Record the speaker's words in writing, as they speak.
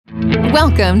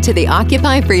Welcome to the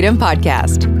Occupy Freedom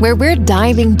Podcast, where we're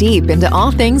diving deep into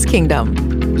all things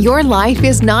kingdom. Your life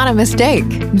is not a mistake.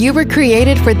 You were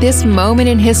created for this moment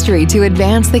in history to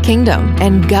advance the kingdom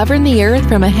and govern the earth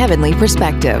from a heavenly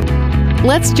perspective.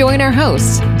 Let's join our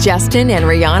hosts, Justin and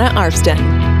Rihanna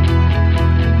Arston.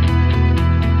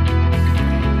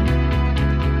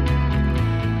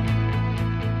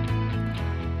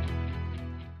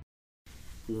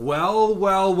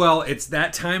 Well, it's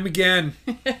that time again.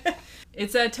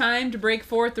 It's that time to break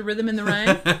forth the rhythm and the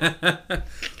rhyme.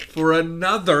 For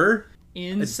another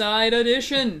Inside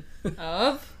edition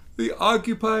of the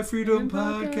Occupy Freedom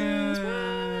Podcast.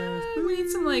 Well, we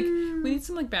need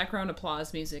some background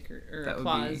applause music or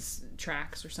applause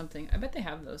tracks or something. I bet they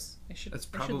have those. That's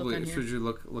probably should you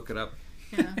look it up.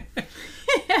 Yeah.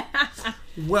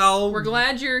 Well, we're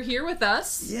glad you're here with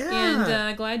us. Yeah.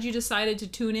 And glad you decided to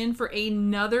tune in for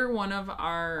another one of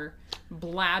our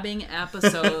blabbing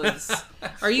episodes.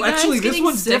 Are you guys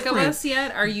getting sick of us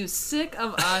yet? Are you sick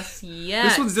of us yet?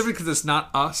 This one's different because it's not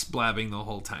us blabbing the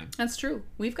whole time. That's true.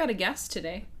 We've got a guest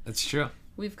today. That's true.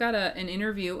 We've got an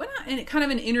interview, kind of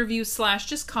an interview /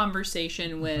 just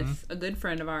conversation with a good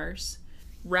friend of ours,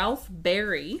 Ralph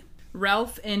Berry.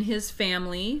 Ralph and his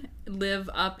family live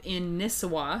up in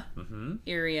Nisswa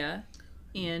area,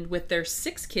 and with their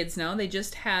 6 kids now, they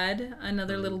just had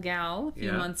another little gal a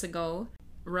few months ago.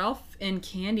 Ralph and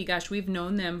Candy, gosh, we've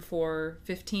known them for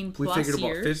 15 plus years. We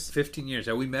figured about 15 years.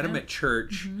 We met them at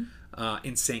church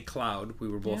in St. Cloud. We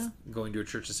were both going to a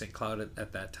church in St. Cloud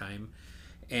at that time.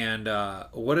 And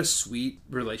what a sweet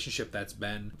relationship that's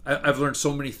been. I've learned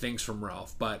so many things from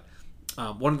Ralph, but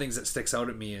one of the things that sticks out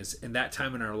at me is in that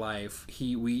time in our life,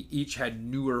 we each had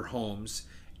newer homes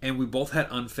and we both had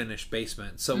unfinished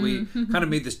basements. So we kind of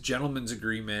made this gentleman's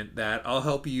agreement that I'll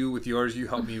help you with yours, you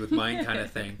help me with mine kind of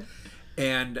thing.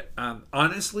 And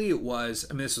honestly, it was,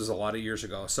 this was a lot of years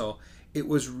ago. So it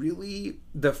was really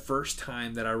the first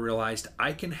time that I realized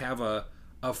I can have a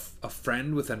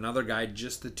friend with another guy,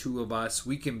 just the two of us.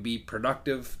 We can be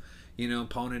productive,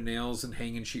 pounding nails and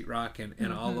hanging sheetrock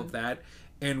and all of that.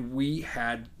 And we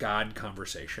had God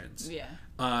conversations. Yeah.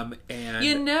 And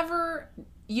you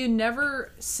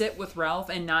never sit with Ralph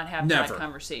and not have God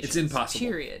conversations. It's impossible.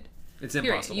 Period. It's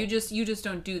impossible. You just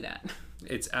don't do that.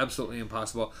 It's absolutely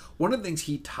impossible. One of the things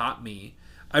he taught me,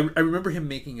 I remember him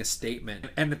making a statement,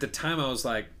 and at the time I was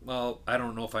like, well, I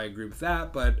don't know if I agree with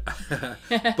that, but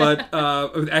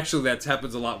actually that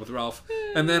happens a lot with Ralph.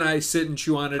 And then I sit and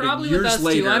chew on it, Probably and years with us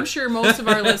later, too. I'm sure most of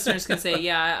our listeners can say,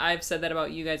 yeah, I've said that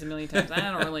about you guys a million times. I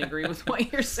don't really agree with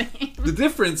what you're saying. The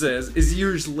difference is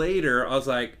years later, I was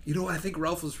like, I think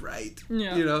Ralph was right.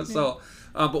 Yeah. So,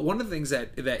 but one of the things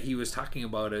that he was talking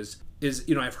about is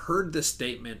I've heard the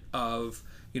statement of,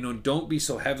 don't be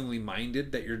so heavenly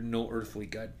minded that you're no earthly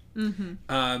good.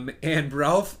 And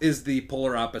Ralph is the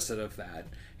polar opposite of that.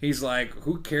 He's like,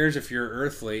 who cares if you're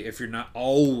earthly if you're not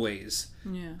always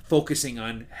focusing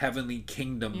on heavenly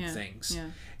kingdom things.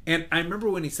 Yeah. And I remember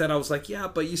when he said, I was like, yeah,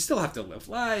 but you still have to live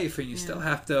life and you still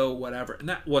have to whatever. And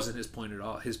that wasn't his point at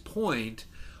all. His point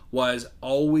was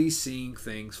always seeing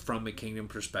things from a kingdom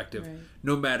perspective,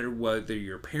 no matter whether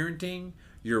you're parenting,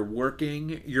 you're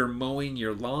working, you're mowing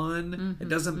your lawn. It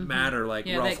doesn't matter. Like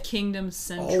Ralph, that kingdom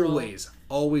central.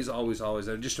 Always.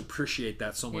 I just appreciate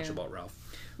that so much about Ralph.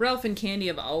 Ralph and Candy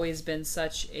have always been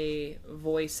such a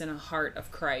voice and a heart of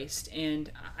Christ.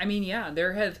 And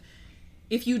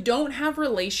if you don't have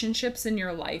relationships in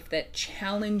your life that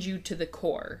challenge you to the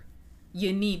core,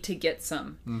 you need to get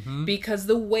some. Because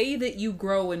the way that you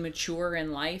grow and mature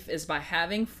in life is by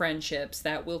having friendships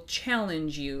that will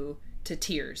challenge you to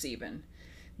tears even.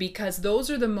 Because those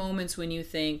are the moments when you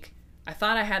think, I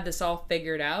thought I had this all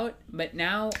figured out, but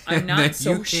now I'm not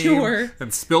so sure.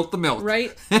 And spilt the milk.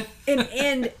 Right?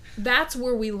 and that's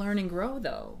where we learn and grow,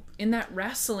 though. In that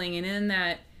wrestling and in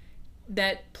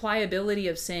that pliability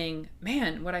of saying,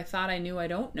 man, what I thought I knew, I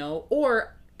don't know.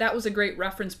 Or that was a great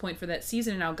reference point for that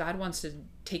season, and now God wants to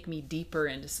take me deeper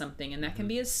into something. And that can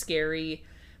be a scary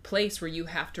place where you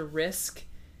have to risk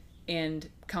and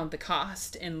count the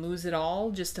cost and lose it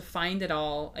all just to find it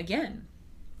all again.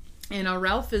 And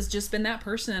Ralph has just been that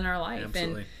person in our life.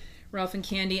 Absolutely. And Ralph and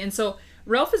Candy. And so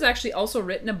Ralph has actually also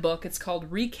written a book. It's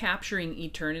called Recapturing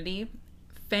Eternity.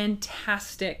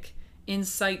 Fantastic,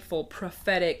 insightful,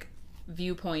 prophetic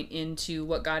viewpoint into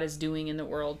what God is doing in the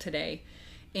world today.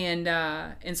 And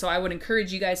so I would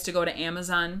encourage you guys to go to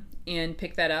Amazon and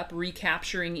pick that up,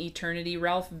 Recapturing Eternity.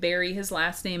 Ralph Berry, his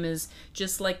last name is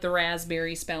just like the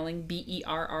raspberry spelling,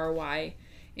 Berry.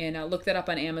 And look that up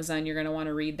on Amazon. You're going to want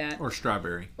to read that. Or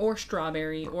strawberry. Or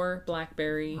strawberry. Or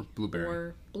blackberry. Or blueberry.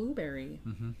 Or blueberry.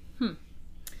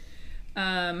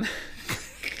 So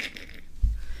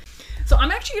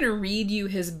I'm actually going to read you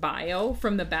his bio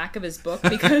from the back of his book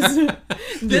because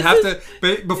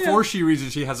before she reads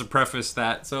it, she has a preface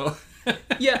that, so.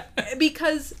 Yeah,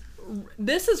 because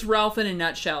this is Ralph in a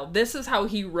nutshell. This is how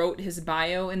he wrote his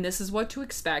bio, and this is what to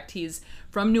expect. He's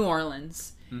from New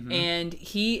Orleans, and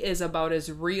he is about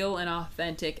as real and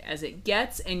authentic as it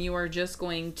gets, and you are just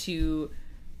going to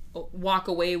walk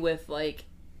away with, like,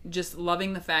 just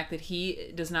loving the fact that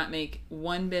he does not make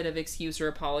one bit of excuse or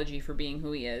apology for being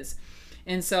who he is.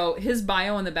 And so his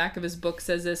bio on the back of his book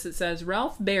says this. It says,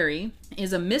 Ralph Berry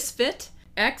is a misfit,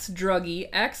 ex-druggie,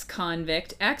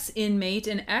 ex-convict, ex-inmate,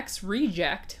 and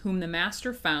ex-reject whom the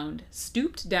master found,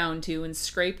 stooped down to, and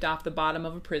scraped off the bottom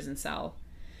of a prison cell.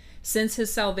 Since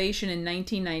his salvation in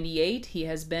 1998, he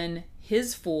has been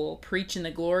his fool, preaching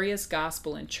the glorious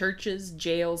gospel in churches,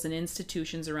 jails, and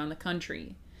institutions around the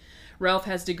country. Ralph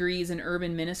has degrees in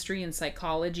urban ministry and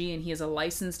psychology, and he is a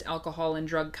licensed alcohol and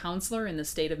drug counselor in the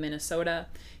state of Minnesota.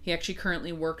 He actually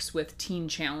currently works with Teen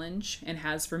Challenge and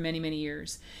has for many, many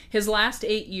years. His last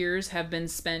 8 years have been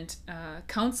spent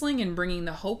counseling and bringing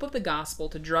the hope of the gospel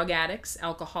to drug addicts,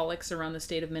 alcoholics around the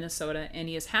state of Minnesota, and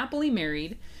he is happily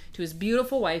married to his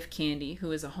beautiful wife, Candy,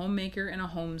 who is a homemaker and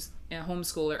a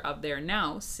homeschooler of their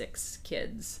now 6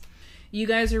 kids. You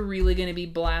guys are really going to be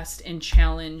blessed and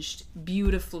challenged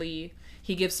beautifully.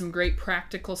 He gives some great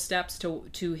practical steps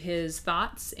to his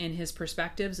thoughts and his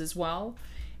perspectives as well.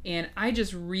 And I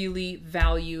just really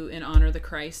value and honor the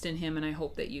Christ in him, and I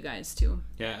hope that you guys too.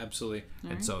 Yeah, absolutely. All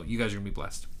right. So you guys are going to be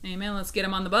blessed. Amen. Let's get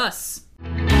him on the bus.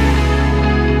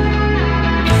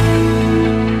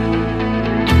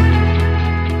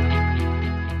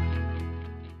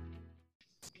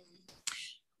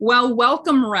 Well,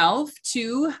 welcome, Ralph,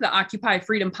 to the Occupy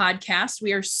Freedom podcast.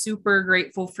 We are super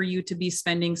grateful for you to be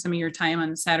spending some of your time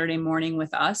on Saturday morning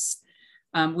with us.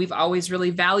 We've always really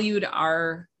valued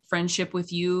our friendship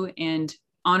with you and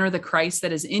honor the Christ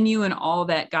that is in you and all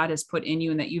that God has put in you,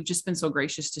 and that you've just been so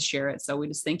gracious to share it. So we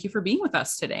just thank you for being with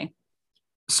us today.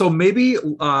 So maybe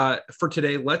for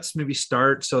today, let's maybe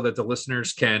start so that the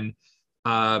listeners can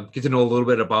get to know a little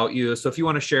bit about you. So if you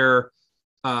want to share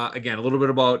again, a little bit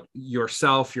about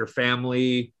yourself, your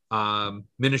family,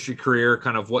 ministry career,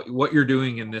 kind of what you're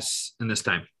doing in this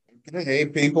time. Hey,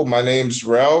 people, my name's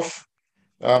Ralph.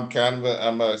 I'm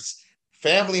a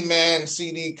family man,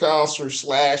 CD counselor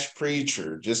 /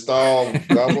 preacher, just all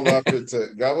gobbled up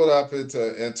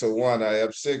into one. I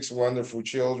have 6 wonderful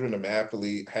children. I'm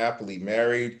happily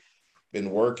married.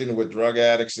 Been working with drug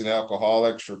addicts and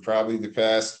alcoholics for probably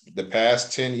the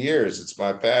past 10 years. It's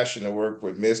my passion to work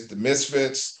with the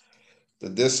misfits, the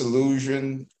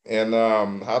disillusioned. And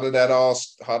how did that all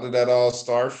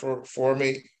start for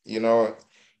me? You know,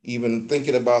 even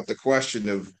thinking about the question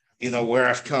of, you know, where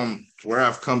I've come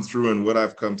through and what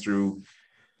I've come through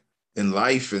in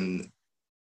life. And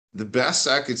the best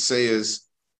I could say is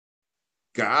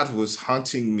God was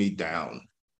hunting me down,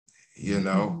 you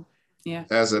know. Yeah.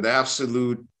 As an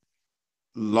absolute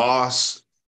lost,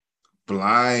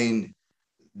 blind,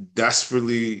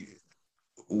 desperately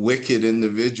wicked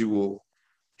individual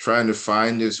trying to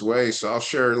find his way. So I'll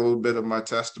share a little bit of my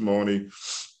testimony.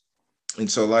 And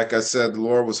so, like I said, the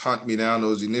Lord was hunting me down.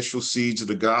 Those initial seeds of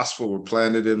the gospel were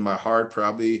planted in my heart,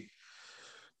 probably,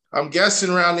 I'm guessing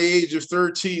around the age of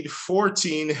 13,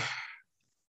 14.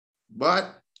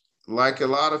 But like a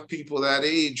lot of people that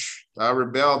age, I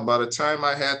rebelled. By the time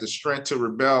I had the strength to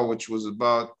rebel, which was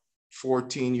about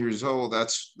 14 years old,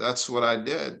 that's what I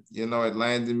did. You know, it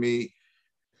landed me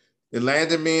in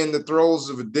the throes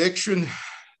of addiction,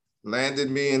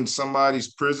 landed me in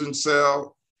somebody's prison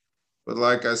cell. But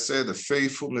like I said, the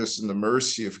faithfulness and the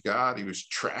mercy of God, he was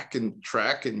tracking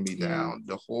me down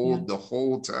the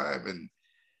whole time. And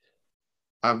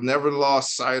I've never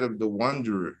lost sight of the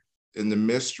wonder and the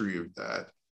mystery of that.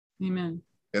 Amen.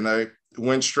 And I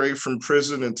went straight from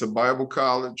prison into Bible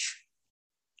college,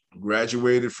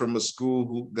 graduated from a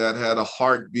school that had a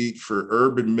heartbeat for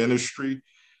urban ministry.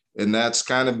 And that's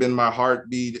kind of been my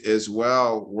heartbeat as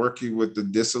well, working with the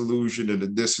disillusioned and the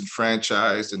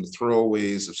disenfranchised and the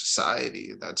throwaways of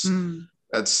society. That's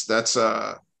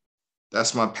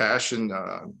my passion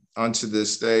unto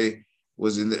this day.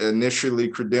 Was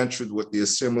initially credentialed with the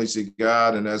Assemblies of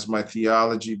God. And as my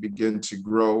theology began to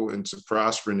grow and to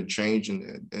prosper and to change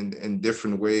in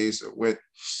different ways, it went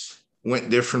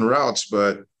different routes.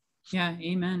 But yeah,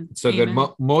 amen. So amen.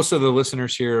 Good. Most of the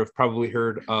listeners here have probably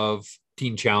heard of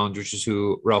Teen Challenge, which is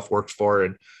who Ralph works for,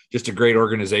 and just a great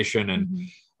organization and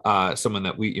someone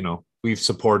that we've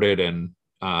supported and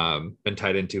been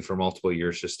tied into for multiple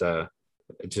years. Just a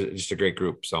just a great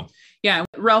group. So yeah,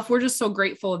 Ralph, we're just so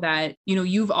grateful that,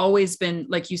 you've always been,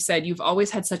 like you said, you've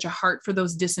always had such a heart for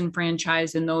those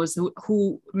disenfranchised and those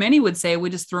who many would say we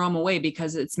just throw them away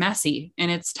because it's messy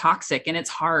and it's toxic and it's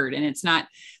hard and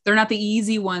they're not the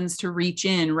easy ones to reach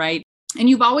in, right? And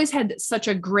you've always had such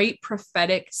a great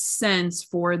prophetic sense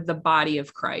for the body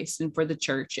of Christ and for the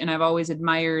church. And I've always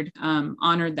admired,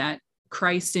 honored that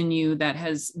Christ in you that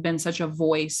has been such a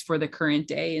voice for the current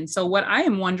day. And so what I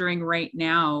am wondering right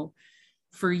now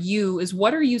for you is,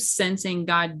 what are you sensing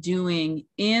God doing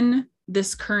in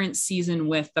this current season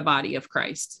with the body of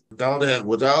Christ?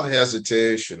 Without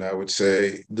hesitation, I would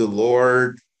say the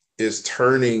Lord is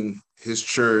turning his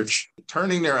church,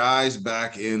 turning their eyes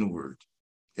back inward.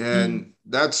 And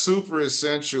that's super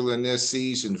essential in this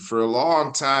season. For a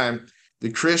long time,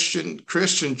 the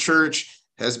Christian church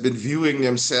has been viewing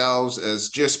themselves as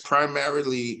just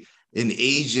primarily an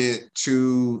agent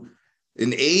to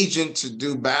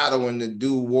do battle and to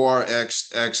do war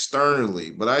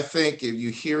externally. But I think if you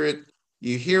hear it,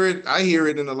 I hear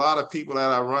it in a lot of people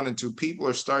that I run into. People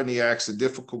are starting to ask the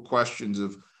difficult questions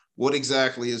of, what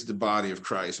exactly is the body of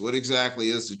Christ? What exactly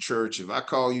is the church? If I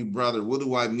call you brother, what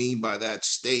do I mean by that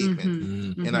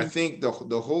statement? And I think the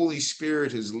Holy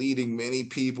Spirit is leading many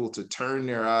people to turn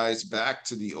their eyes back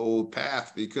to the old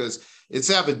path, because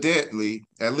it's evidently,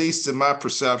 at least in my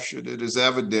perception, it is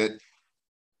evident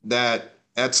that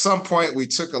at some point we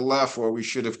took a left where we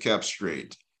should have kept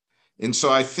straight. And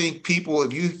so I think people,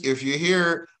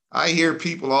 I hear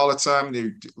people all the time in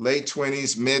their late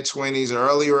 20s, mid 20s,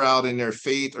 earlier out in their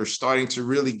faith, are starting to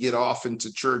really get off into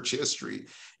church history.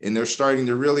 And they're starting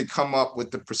to really come up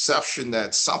with the perception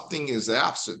that something is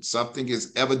absent, something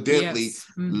is evidently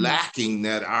lacking,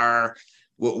 that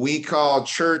what we call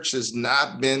church has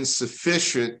not been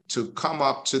sufficient to come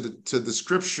up to the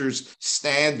scriptures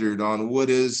standard on what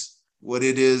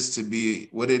it is to be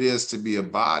a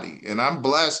body. And I'm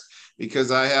blessed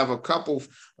because I have a couple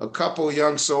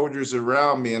young soldiers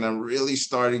around me, and I'm really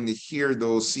starting to hear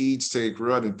those seeds take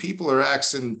root. And people are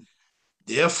asking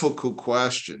difficult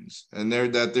questions, and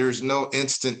there's no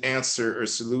instant answer or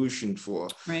solution for.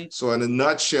 Right. So in a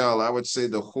nutshell, I would say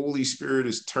the Holy Spirit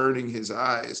is turning his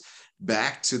eyes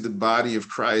back to the body of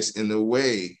Christ in a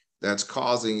way that's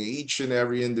causing each and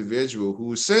every individual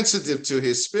who is sensitive to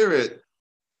his spirit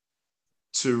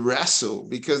to wrestle.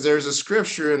 Because there's a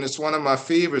scripture, and it's one of my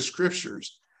favorite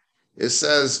scriptures. It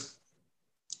says,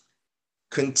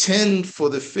 contend for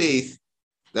the faith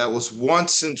that was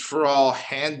once and for all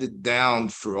handed down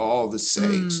for all the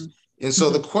saints. And so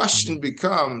the question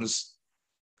becomes,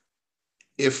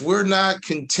 if we're not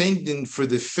contending for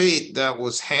the faith that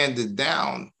was handed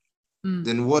down,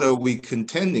 then what are we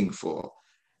contending for?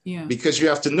 Yeah. Because you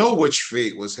have to know which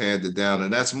faith was handed down.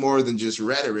 And that's more than just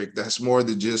rhetoric. That's more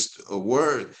than just a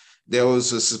word. There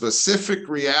was a specific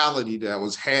reality that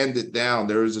was handed down.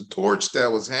 There was a torch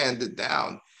that was handed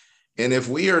down. And if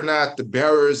we are not the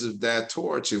bearers of that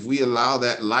torch, if we allow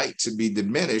that light to be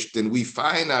diminished, then we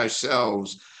find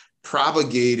ourselves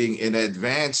propagating and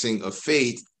advancing a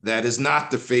faith that is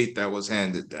not the faith that was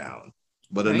handed down,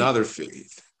 but another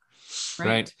faith.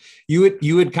 Right.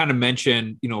 You had kind of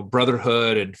mentioned,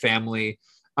 brotherhood and family.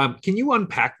 Can you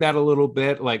unpack that a little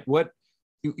bit? Like what,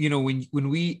 when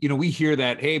we hear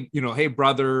that, hey,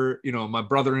 brother, my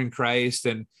brother in Christ.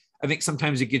 And I think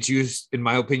sometimes it gets used, in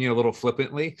my opinion, a little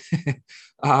flippantly.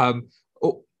 What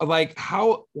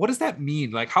does that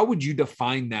mean? Like, how would you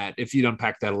define that if you'd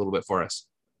unpack that a little bit for us?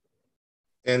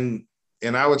 And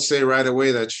I would say right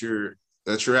away that you're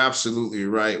absolutely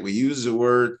right. We use the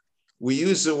word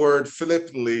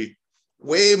flippantly,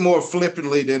 way more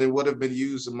flippantly than it would have been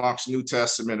used amongst New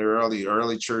Testament or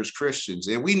early church Christians.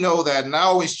 And we know that, and I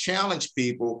always challenge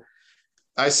people.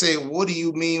 I say, what do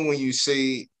you mean when you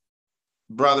say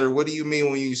brother? What do you mean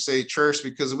when you say church?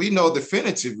 Because we know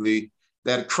definitively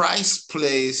that Christ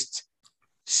placed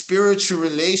spiritual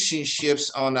relationships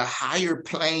on a higher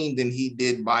plane than he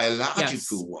did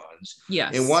biological ones.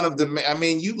 Yes.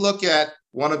 And you look at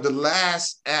one of the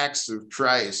last acts of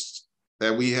Christ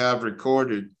that we have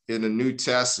recorded in the New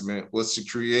Testament was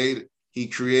he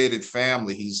created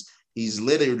family. He's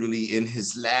literally in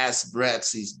his last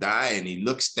breaths, he's dying. He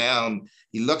looks down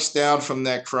from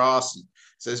that cross, and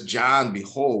says, John,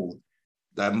 behold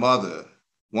thy mother.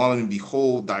 Woman,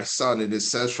 behold thy son. And it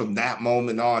says from that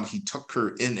moment on, he took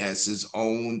her in as his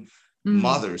own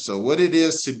mother. So what it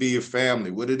is to be a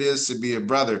family, what it is to be a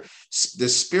brother, a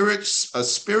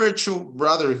spiritual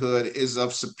brotherhood is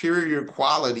of superior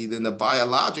quality than the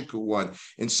biological one.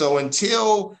 And so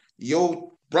until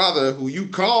your brother who you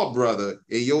call brother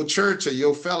in your church or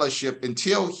your fellowship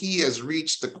until he has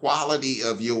reached the quality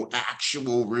of your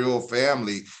actual real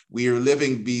family. We are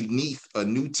living beneath a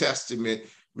New Testament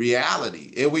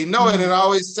reality. And we know it. And I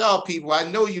always tell people, I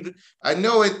know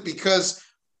it because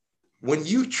when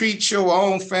you treat your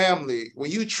own family,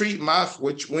 when you treat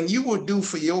when you would do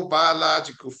for your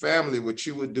biological family what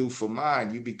you would do for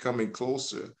mine, you becoming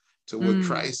closer to what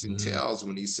Christ entails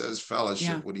when he says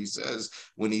fellowship, when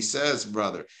he says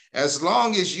brother. As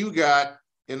long as you got,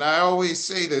 and I always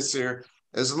say this here,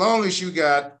 as long as you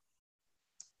got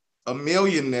a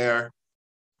millionaire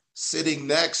sitting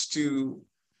next to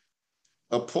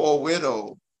a poor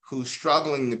widow who's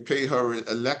struggling to pay her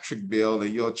electric bill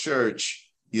in your church,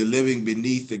 you're living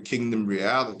beneath the kingdom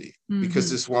reality,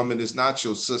 because this woman is not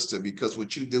your sister, because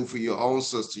what you do for your own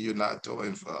sister, you're not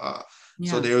doing for her.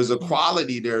 Yeah. So there's a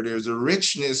quality there. There's a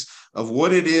richness of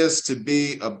what it is to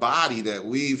be a body that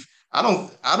I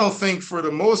don't think, for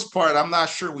the most part, I'm not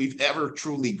sure we've ever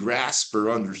truly grasped or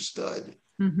understood.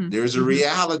 There's a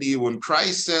reality when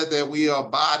Christ said that we are a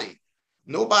body.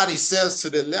 Nobody says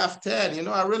to the left hand,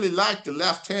 I really like the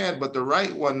left hand, but the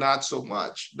right one, not so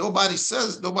much. Nobody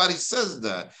says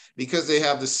that, because they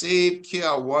have the same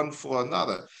care one for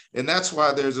another. And that's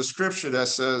why there's a scripture that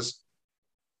says,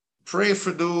 pray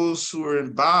for those who are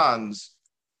in bonds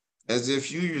as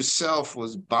if you yourself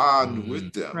was bond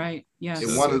with them. Right. Yes.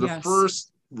 And one of the first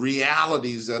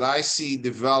realities that I see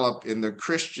develop in the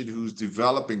Christian who's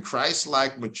developing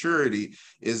Christ-like maturity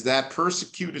is that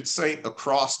persecuted saint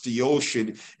across the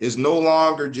ocean is no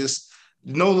longer just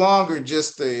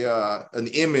an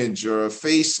image or a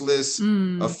faceless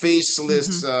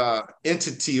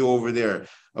entity over there.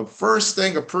 The first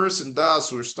thing a person does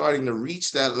who are starting to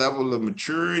reach that level of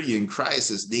maturity in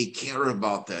Christ is they care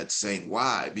about that saint.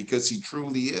 Why? Because he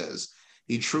truly is.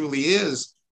 He truly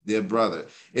is their brother.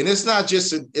 And it's not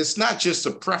just a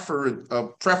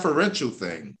preferential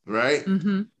thing, right?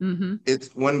 It's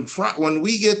when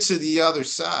we get to the other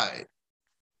side,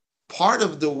 part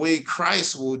of the way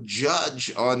Christ will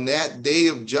judge on that day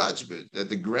of judgment, at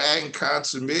the grand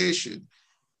consummation,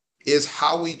 is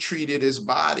how we treated his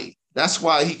body. That's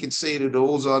why he can say to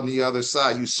those on the other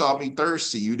side, you saw me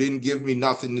thirsty, you didn't give me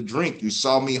nothing to drink. You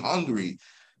saw me hungry,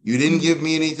 you didn't give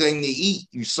me anything to eat.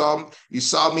 You saw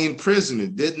me in prison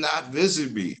and did not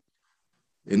visit me.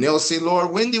 And they'll say,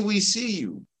 Lord, when did we see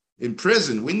you in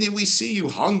prison? When did we see you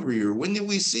hungry? Or when did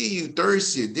we see you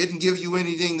thirsty and didn't give you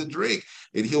anything to drink?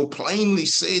 And he'll plainly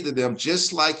say to them,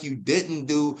 just like you didn't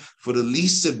do for the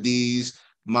least of these,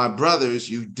 my brothers,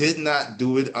 you did not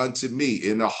do it unto me.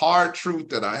 And the hard truth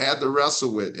that I had to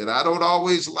wrestle with, and I don't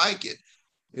always like it.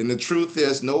 And the truth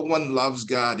is, no one loves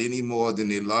God any more than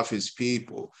they love his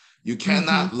people. You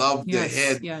cannot love the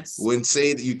head when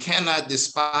say that you cannot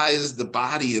despise the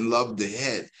body and love the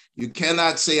head. You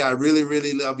cannot say, I really,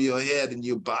 really love your head and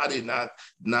your body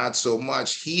not so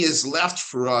much. He is left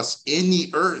for us in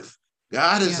the earth.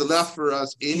 God has left for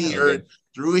us in the earth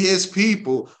through his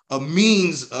people a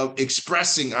means of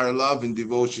expressing our love and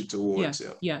devotion towards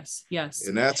him. Yes.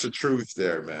 And that's the truth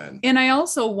there, man. And I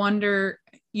also wonder,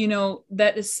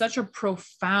 that is such a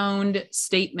profound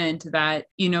statement that,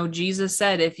 Jesus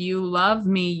said, if you love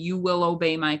me, you will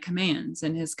obey my commands.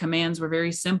 And his commands were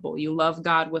very simple. You love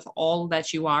God with all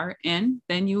that you are, and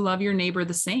then you love your neighbor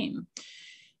the same.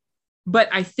 But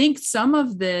I think some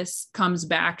of this comes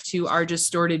back to our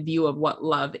distorted view of what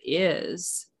love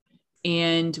is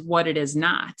and what it is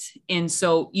not. And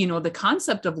so, the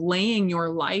concept of laying your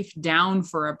life down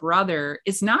for a brother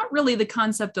is not really the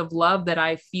concept of love that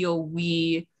I feel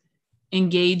we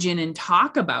engage in and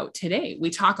talk about today.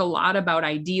 We talk a lot about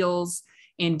ideals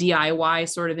and DIY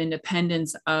sort of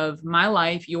independence of my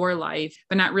life, your life,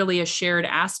 but not really a shared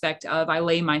aspect of I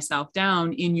lay myself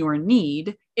down in your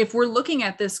need. If we're looking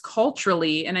at this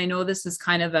culturally, and I know this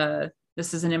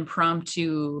is an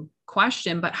impromptu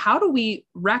question, but how do we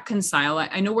reconcile?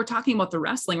 I know we're talking about the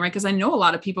wrestling, right? Because I know a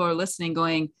lot of people are listening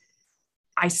going,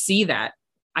 I see that.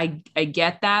 I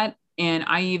get that. And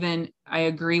I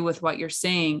agree with what you're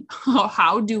saying.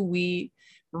 How do we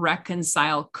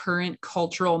reconcile current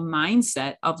cultural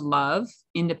mindset of love,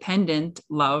 independent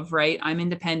love, right? I'm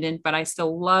independent, but I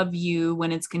still love you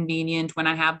when it's convenient, when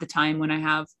I have the time, when I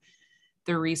have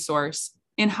the resource.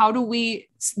 And how do we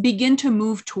begin to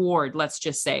move toward, let's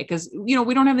just say, because, we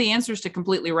don't have the answers to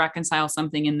completely reconcile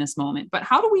something in this moment, but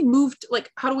how do we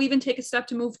how do we even take a step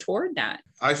to move toward that?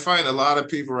 I find a lot of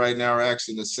people right now are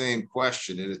asking the same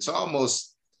question, and it's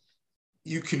almost,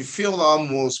 you can feel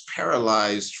almost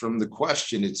paralyzed from the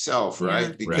question itself,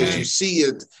 right? Because you see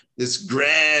this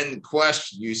grand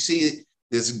question, you see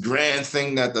this grand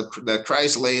thing that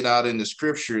Christ laid out in the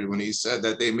scripture when he said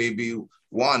that they may be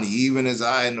one, even as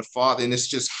I and the Father. And it's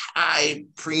just high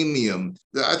premium.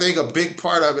 I think a big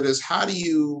part of it is, how do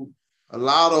you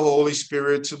allow the Holy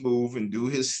Spirit to move and do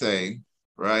his thing,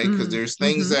 right? Because there's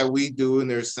things that we do and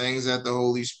there's things that the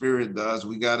Holy Spirit does.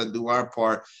 We got to do our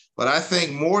part. But I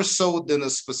think more so than the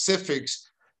specifics,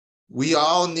 we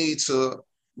all need to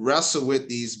wrestle with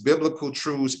these biblical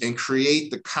truths and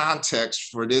create the context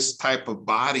for this type of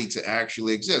body to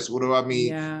actually exist. What do I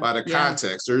mean by the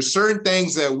context? There's certain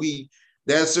things that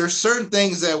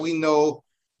we know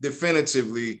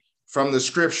definitively from the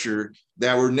scripture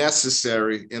that were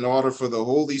necessary in order for the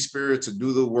Holy Spirit to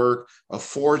do the work of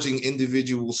forging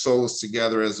individual souls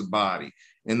together as a body.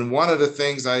 And one of the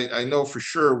things I know for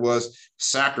sure was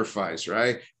sacrifice,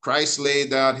 right? Christ laid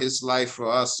down his life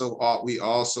for us, so ought we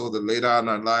also to lay down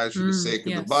our lives for the sake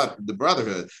of the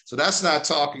brotherhood. So that's not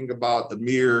talking about the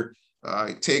mere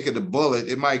taking a bullet.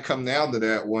 It might come down to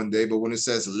that one day, but when it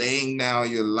says laying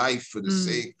down your life for the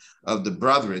sake of the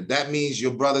brethren, that means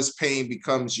your brother's pain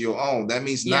becomes your own. That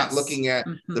means not looking at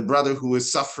the brother who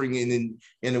is suffering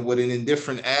with an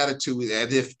indifferent attitude,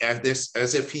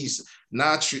 as if he's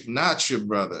not your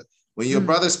brother. When your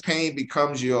brother's pain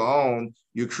becomes your own,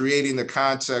 you're creating the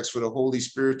context for the Holy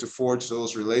Spirit to forge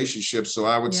those relationships. So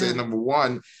I would say number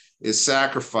one is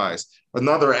sacrifice.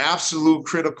 Another absolute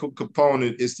critical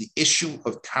component is the issue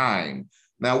of time.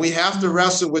 Now we have to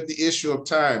wrestle with the issue of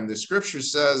time. The scripture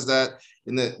says that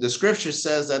in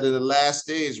the last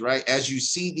days, right? As you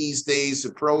see these days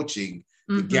approaching,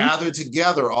 to gather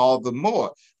together all the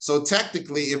more. So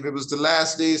technically, if it was the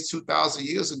last days 2,000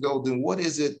 years ago, then what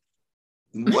is it?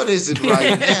 What is it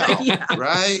right now?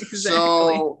 Right? Exactly.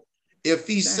 So if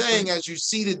he's saying, as you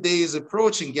see the days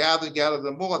approaching, gather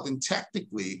the more, then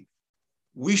technically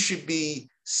we should be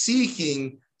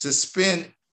seeking to spend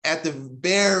at the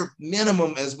bare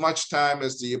minimum as much time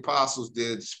as the apostles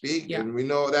did speak. And we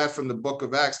know that from the book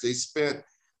of Acts, they spent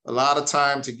a lot of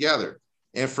time together.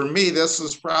 And for me, this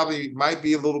might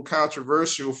be a little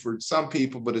controversial for some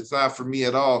people, but it's not for me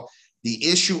at all. The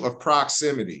issue of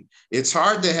proximity. It's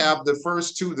hard to have the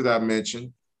first two that I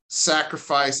mentioned,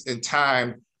 sacrifice and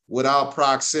time, without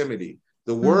proximity.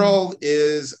 The world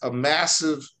is a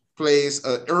massive place.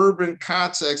 An urban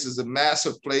context is a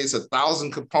massive place,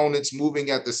 1,000 components moving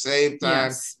at the same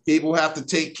time. People have to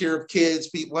take care of kids.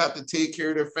 People have to take care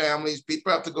of their families.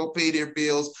 People have to go pay their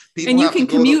bills. People and you can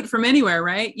commute from anywhere,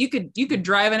 right? You could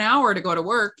drive an hour to go to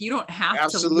work. You don't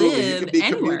have to live you could be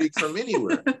anywhere. Commuting from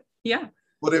anywhere.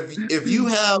 But if you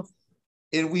have,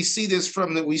 and we see this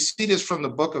from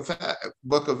the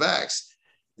book of Acts.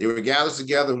 They were gathered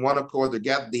together in one accord.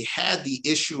 They had the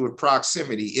issue of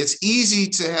proximity. It's easy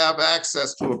to have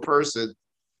access to a person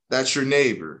that's your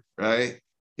neighbor, right?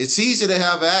 It's easy to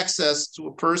have access to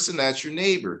a person that's your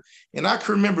neighbor. And I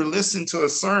can remember listening to a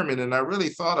sermon, and I really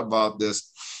thought about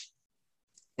this.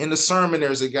 In the sermon,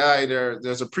 there's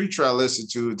a preacher I listen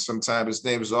to sometimes. His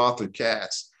name is Arthur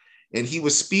Katz. And he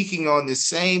was speaking on the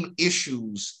same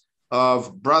issues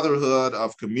of brotherhood,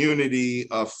 of community,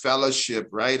 of fellowship,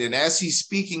 right? And as he's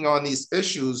speaking on these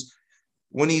issues,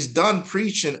 when he's done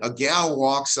preaching, a gal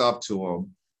walks up to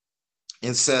him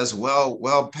and says,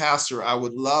 well, Pastor, I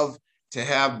would love to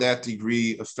have that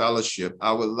degree of fellowship.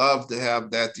 I would love to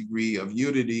have that degree of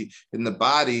unity in the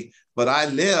body, but I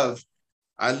live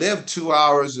 2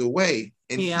 hours away.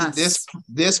 And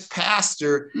this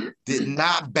pastor did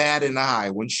not bat an eye.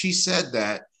 When she said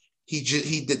that,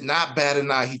 he did not bat an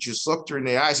eye. He just looked her in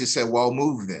the eyes and said, well,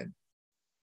 move then.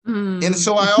 And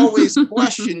so I always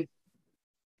question,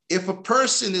 if a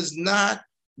person is not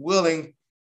willing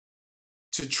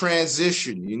to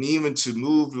transition and even to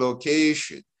move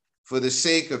location for the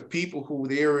sake of people who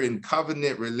they're in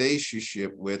covenant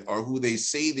relationship with, or who they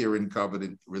say they're in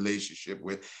covenant relationship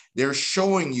with, they're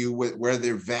showing you where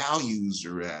their values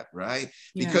are at, right?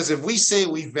 Because if we say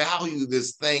we value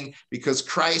this thing because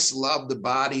Christ loved the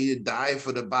body and died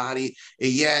for the body,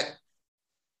 and yet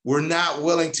we're not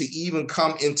willing to even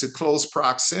come into close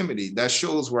proximity, that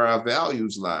shows where our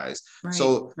values lies.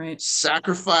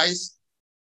 Sacrifice,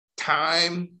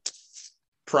 time,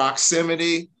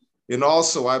 proximity. And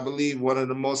also, I believe one of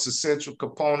the most essential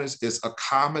components is a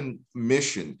common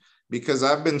mission, because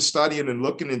I've been studying and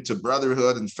looking into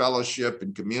brotherhood and fellowship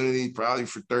and community probably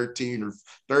for 13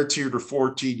 or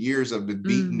 14 years. I've been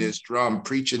beating this drum,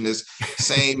 preaching this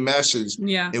same message.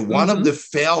 And one of the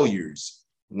failures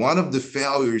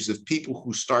of people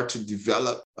who start to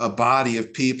develop a body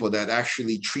of people that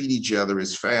actually treat each other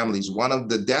as families, one of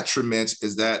the detriments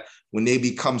is that when they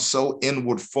become so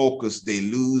inward focused, they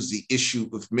lose the issue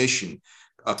of mission.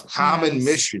 a common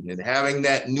mission, and having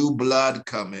that new blood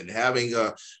come in, having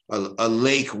a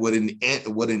lake with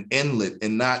an inlet,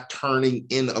 and not turning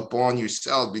in upon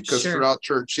yourself. Because throughout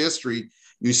church history,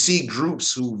 you see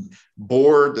groups who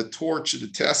bore the torch of the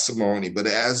testimony, but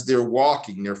as they're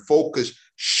walking, their focus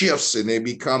shifts and they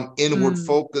become inward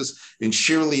focused and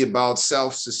surely about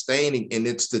self-sustaining, and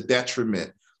it's the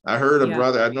detriment. I heard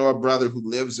I know a brother who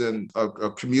lives in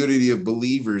a community of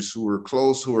believers who are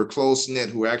close-knit,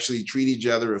 who actually treat each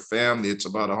other a family. It's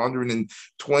about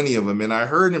 120 of them. And I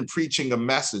heard him preaching a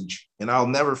message, and I'll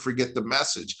never forget the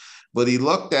message. But he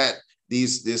looked at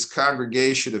this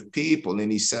congregation of people,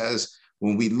 and he says,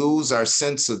 when we lose our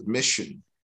sense of mission,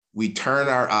 we turn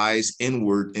our eyes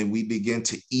inward and we begin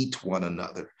to eat one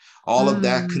another. All of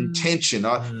that contention.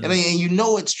 And you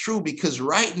know it's true, because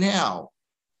right now,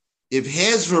 if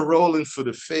heads were rolling for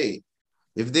the faith,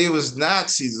 if there was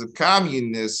Nazis or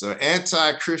communists or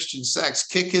anti-Christian sects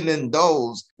kicking in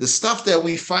those, the stuff that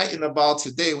we fighting about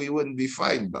today, we wouldn't be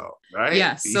fighting about, right?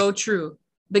 Yeah, so true.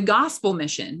 The gospel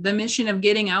mission, the mission of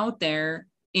getting out there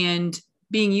and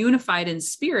being unified in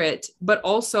spirit, but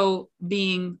also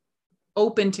being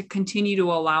open to continue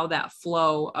to allow that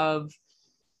flow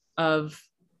of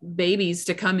babies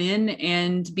to come in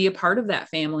and be a part of that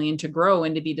family and to grow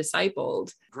and to be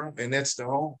discipled. And that's the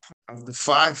whole of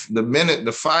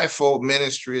the fivefold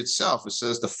ministry itself. It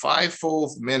says the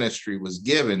fivefold ministry was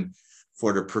given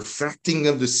for the perfecting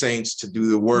of the saints to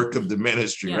do the work of the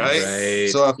ministry, right?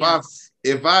 So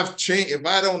if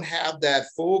I don't have that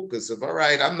focus of, all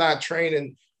right, I'm not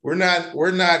training, we're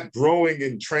not growing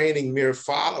and training mere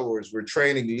followers. We're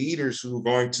training leaders who are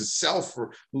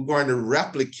going to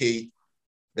replicate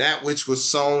that which was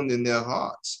sown in their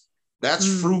hearts.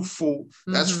 That's fruitful.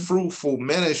 That's fruitful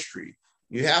ministry.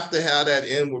 You have to have that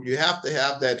inward. You have to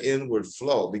have that inward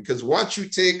flow, because once you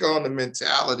take on the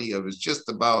mentality of it's just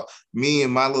about me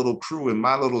and my little crew and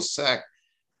my little sect,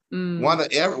 one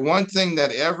thing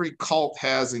that every cult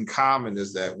has in common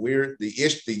is that we're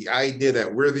the idea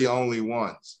that we're the only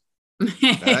ones.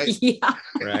 Right?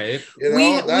 Right.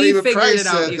 We figured it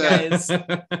out, you guys.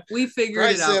 We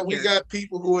figured it out. We got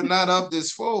people who are not of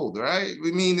this fold, right?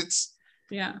 I mean,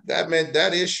 that meant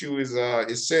that issue is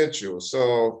essential.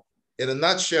 So in a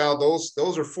nutshell,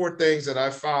 those are four things that I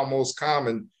found most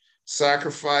common.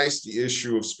 Sacrifice, the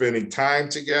issue of spending time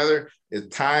together.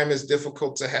 Time is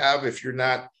difficult to have if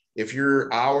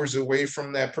you're hours away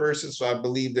from that person. So I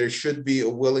believe there should be a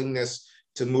willingness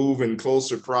to move in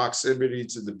closer proximity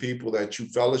to the people that you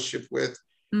fellowship with,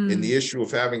 and the issue of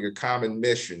having a common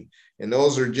mission. And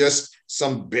those are just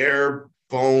some bare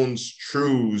bones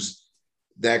truths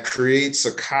that creates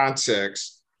a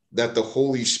context that the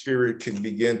Holy Spirit can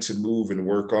begin to move and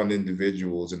work on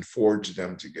individuals and forge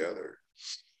them together.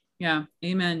 Yeah.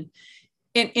 Amen.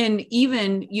 And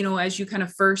even, as you kind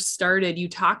of first started, you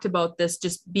talked about this,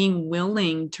 just being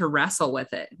willing to wrestle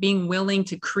with it, being willing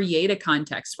to create a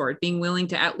context for it, being willing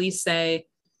to at least say,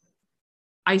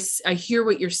 I hear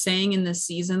what you're saying in this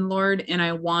season, Lord, and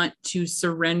I want to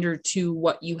surrender to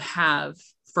what you have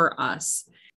for us.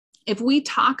 If we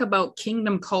talk about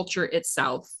kingdom culture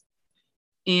itself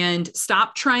and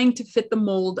stop trying to fit the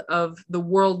mold of the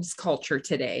world's culture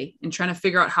today and trying to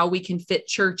figure out how we can fit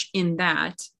church in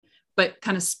that, but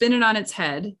kind of spin it on its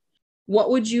head, what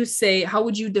would you say? How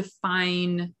would you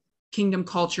define kingdom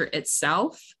culture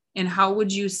itself? And how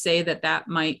would you say that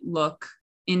might look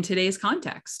in today's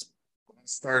context? I'll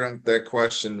start on that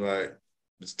question by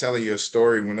just telling you a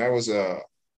story. When I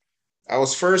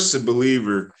was first a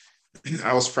believer,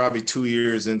 I was probably 2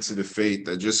 years into the faith.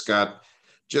 I just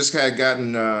had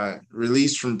gotten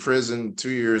released from prison 2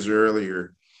 years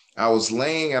earlier. I was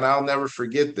laying, and I'll never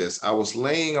forget this, I was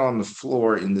laying on the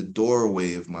floor in the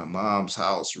doorway of my mom's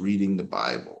house reading the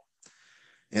Bible.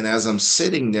 And as I'm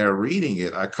sitting there reading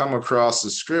it, I come across the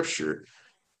scripture,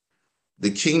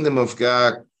 the kingdom of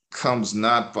God comes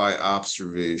not by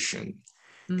observation.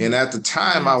 And at the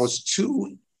time, I was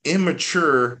too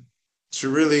immature to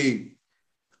really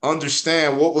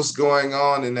understand what was going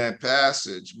on in that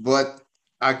passage, but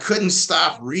I couldn't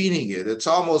stop reading it. It's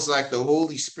almost like the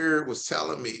Holy Spirit was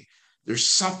telling me, there's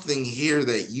something here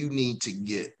that you need to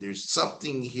get. There's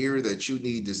something here that you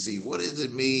need to see. What does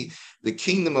it mean? The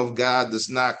kingdom of God does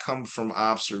not come from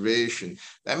observation.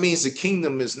 That means the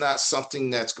kingdom is not something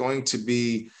that's going to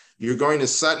be, you're going to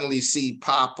suddenly see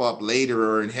pop up later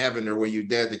or in heaven or when you're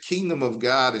dead. The kingdom of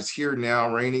God is here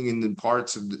now, reigning into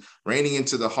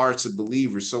the hearts of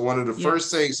believers. So one of the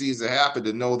first things needs to happen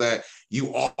to know that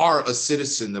you are a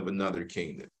citizen of another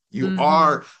kingdom. You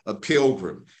are a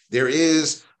pilgrim. There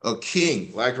is a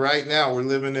king. Like right now, we're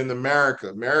living in America.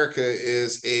 America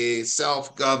is a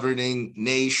self-governing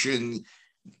nation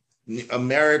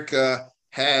America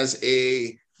has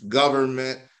a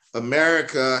government.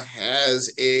 America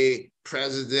has a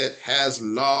president, has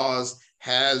laws,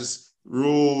 has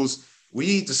rules. We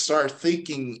need to start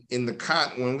thinking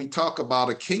when we talk about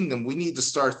a kingdom, we need to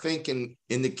start thinking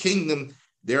in the kingdom,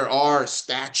 there are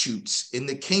statutes. In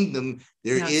the kingdom,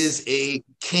 there is a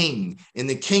king. In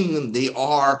the kingdom, they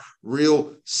are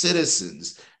real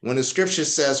citizens. When the scripture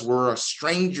says we're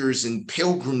strangers and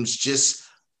pilgrims just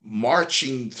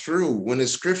marching through, when the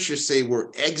scriptures say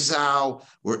we're exile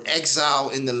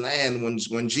in the land,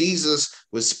 when Jesus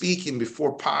was speaking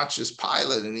before Pontius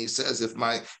Pilate and he says, if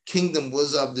my kingdom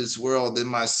was of this world, then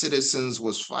my citizens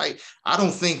was fight. I don't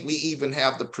think we even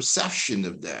have the perception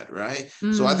of that, right?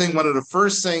 So I think one of the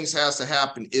first things has to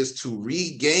happen is to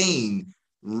regain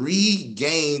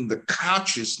the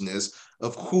consciousness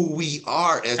of who we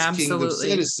are as kingdom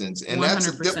citizens. And 100%. That's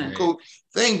a difficult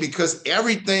thing because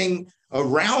everything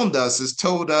around us has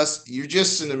told us you're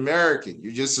just an American,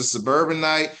 you're just a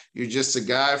suburbanite, you're just a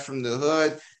guy from the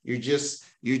hood, you're just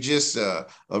a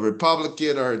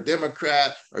Republican or a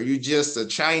Democrat, or you're just a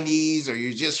Chinese, or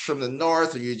you're just from the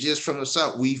North, or you're just from the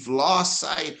South. We've lost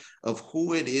sight of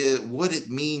who it is, what it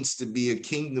means to be a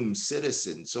kingdom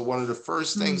citizen. So one of the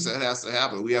first things that has to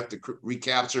happen, we have to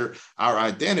recapture our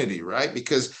identity, right?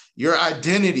 Because your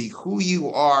identity, who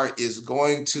you are, is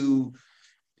going to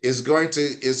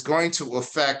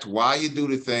affect why you do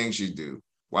the things you do.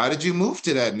 Why did you move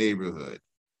to that neighborhood?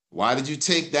 Why did you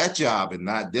take that job and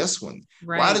not this one?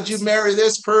 Right. Why did you marry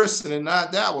this person and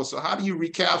not that one? So how do you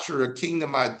recapture a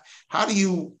kingdom? How do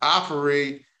you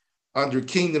operate under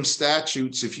kingdom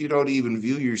statutes if you don't even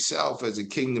view yourself as a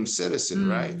kingdom citizen,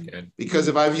 right? Because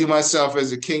if I view myself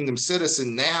as a kingdom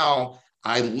citizen, now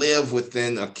I live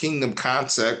within a kingdom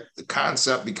concept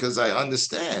because I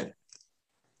understand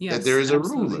that there is a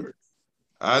ruler.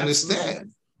 I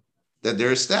understand that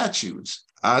there are statutes.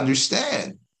 I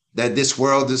understand that this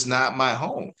world is not my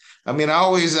home. I mean, I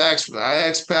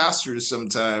ask pastors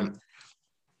sometimes,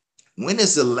 when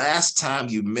is the last time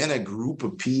you met a group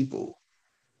of people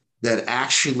that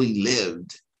actually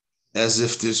lived as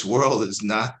if this world is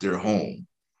not their home?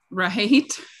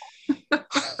 Right.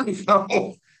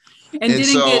 No. And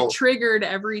didn't get triggered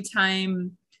every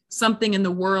time something in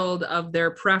the world of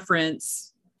their preference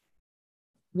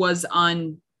was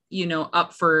on,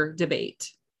 up for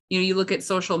debate. You look at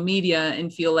social media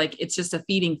and feel like it's just a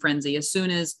feeding frenzy. As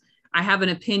soon as I have an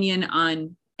opinion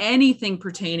on anything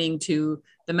pertaining to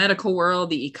the medical world,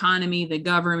 the economy, the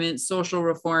government, social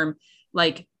reform,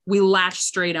 like we latch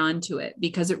straight onto it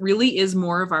because it really is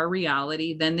more of our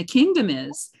reality than the kingdom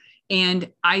is.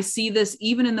 And I see this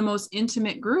even in the most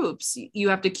intimate groups. You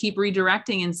have to keep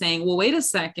redirecting and saying, well, wait a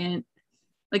second.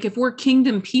 Like if we're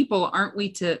kingdom people, aren't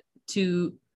we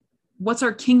to what's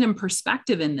our kingdom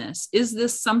perspective in this? Is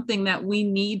this something that we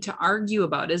need to argue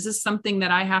about? Is this something that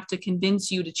I have to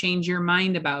convince you to change your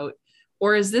mind about?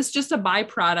 Or is this just a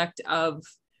byproduct of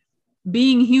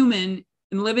being human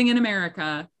and living in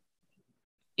America?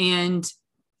 And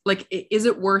like, is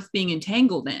it worth being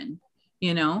entangled in,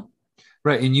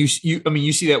 Right. And you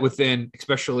see that within,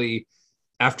 especially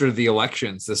after the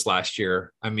elections this last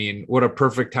year. I mean, what a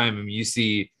perfect time. I mean, you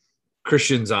see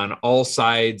Christians on all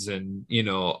sides and,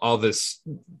 all this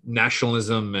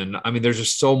nationalism. And I mean, there's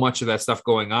just so much of that stuff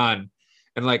going on.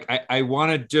 And like, I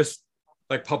want to just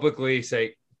like publicly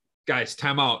say, guys,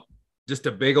 time out, just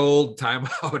a big old time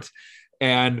out.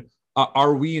 And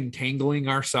are we entangling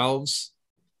ourselves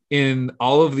in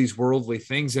all of these worldly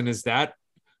things? And is that,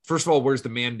 first of all, where's the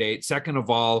mandate? Second of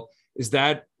all, is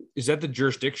that the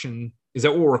jurisdiction? Is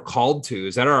that what we're called to?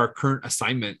 Is that our current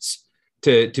assignments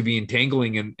to be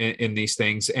entangling in these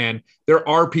things? And there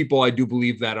are people, I do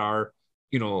believe, that are,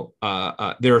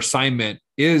 their assignment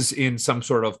is in some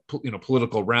sort of,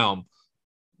 political realm,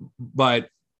 but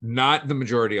not the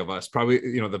majority of us,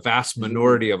 probably, the vast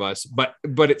minority of us. But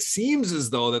it seems as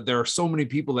though that there are so many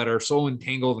people that are so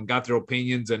entangled and got their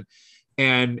opinions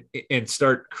and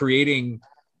start creating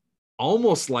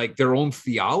almost like their own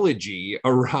theology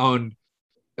around,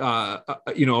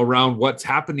 around what's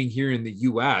happening here in the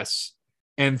U.S.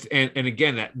 And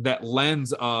again, that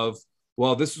lens of,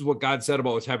 well, this is what God said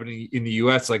about what's happening in the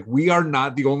U.S. Like, we are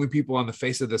not the only people on the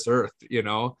face of this earth,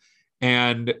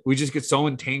 and we just get so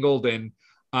entangled. And,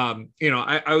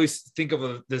 I always think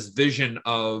of this vision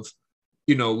of,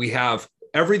 we have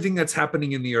everything that's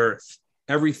happening in the earth,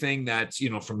 everything that's,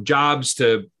 from jobs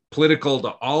to political to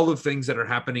all the things that are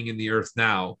happening in the earth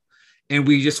now. And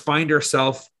we just find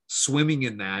ourselves swimming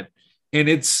in that, and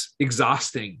it's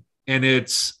exhausting. And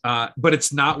but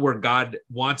it's not where God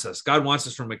wants us. God wants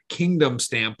us from a kingdom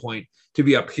standpoint to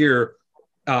be up here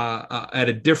at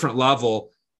a different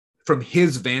level, from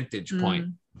his vantage point.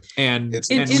 And It's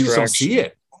and a we just don't distraction. see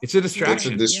it. It's a It's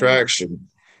distraction. a distraction.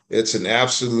 It's an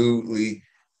absolutely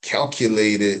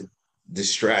calculated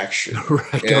distraction.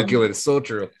 Right, calculated. So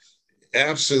true.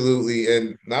 Absolutely.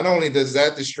 And not only does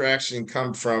that distraction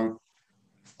come from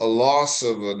a loss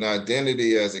of an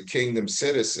identity as a kingdom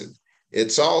citizen,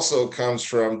 it also comes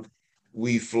from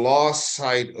we've lost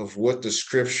sight of what the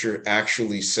scripture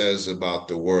actually says about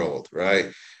the world,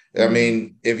 right? I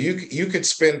mean, if you could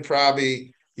spend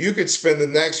the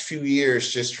next few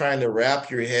years just trying to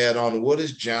wrap your head on what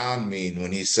does John mean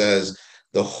when he says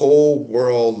the whole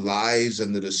world lies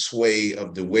under the sway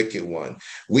of the wicked one.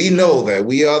 We know that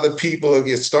we are the people of,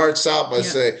 it starts out by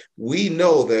saying, we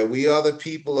know that we are the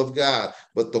people of God,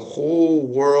 but the whole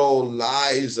world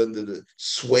lies under the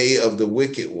sway of the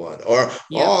wicked one. Or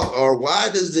why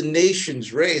does the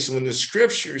nations race? When the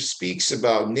scripture speaks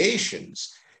about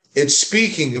nations, it's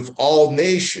speaking of all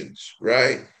nations,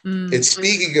 right? It's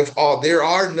speaking of all, there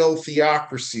are no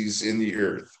theocracies in the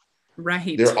earth.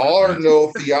 Right. There are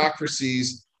no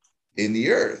theocracies in the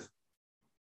earth.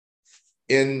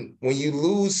 And when you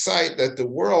lose sight that the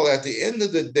world, at the end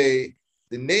of the day,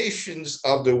 the nations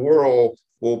of the world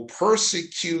will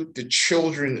persecute the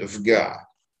children of God.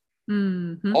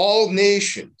 All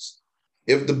nations.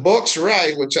 If the book's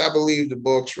right, which I believe the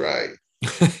book's right,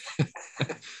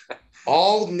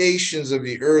 all nations of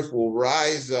the earth will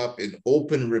rise up in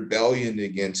open rebellion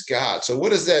against God. So what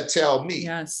does that tell me?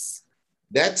 Yes.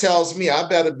 That tells me I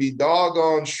better be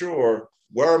doggone sure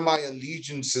where my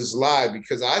allegiances lie,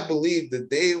 because I believe that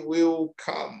they will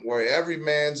come where every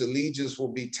man's allegiance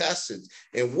will be tested.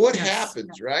 And what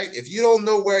happens, right? If you don't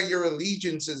know where your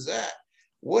allegiance is at,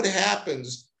 what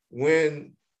happens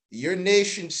when your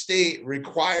nation state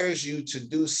requires you to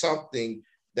do something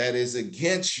that is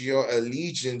against your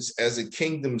allegiance as a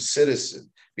kingdom citizen?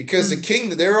 Because the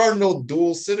kingdom, there are no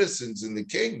dual citizens in the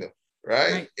kingdom,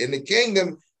 right? In the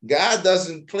kingdom, God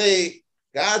doesn't play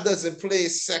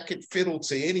second fiddle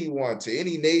to anyone, to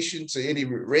any nation, to any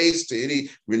race, to any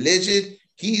religion.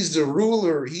 He's the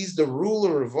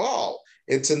ruler of all.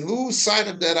 And to lose sight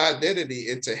of that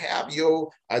identity and to have your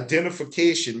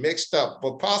identification mixed up.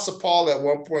 But Apostle Paul at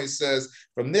one point says,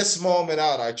 from this moment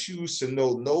out, I choose to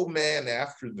know no man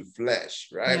after the flesh,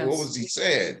 right? Yes. What was he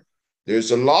saying? There's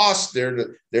the lost, they're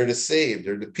the saved.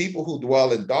 They're the people who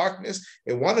dwell in darkness.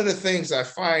 And one of the things I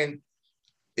find,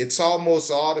 it's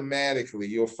almost automatically,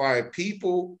 you'll find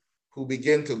people who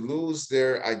begin to lose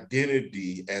their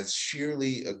identity as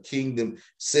surely a kingdom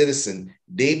citizen.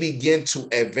 They begin to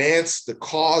advance the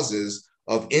causes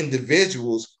of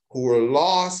individuals who are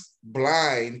lost,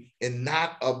 blind, and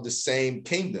not of the same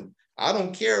kingdom. I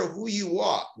don't care who you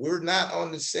are. We're not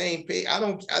on the same page.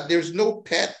 There's no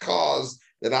pet cause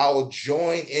that I will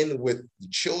join in with the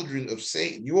children of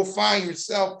Satan. You will find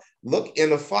yourself, look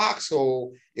in a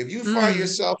foxhole. If you find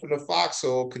yourself in a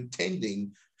foxhole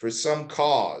contending for some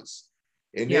cause,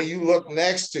 and then you look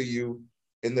next to you,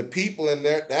 and the people in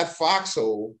that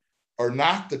foxhole are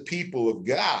not the people of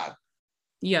God.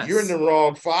 Yes. You're in the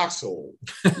wrong foxhole.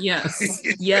 Yes.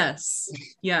 Yes.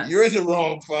 Yes. You're in the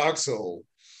wrong foxhole.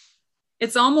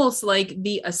 It's almost like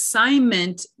the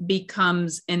assignment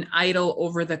becomes an idol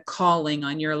over the calling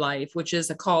on your life, which is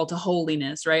a call to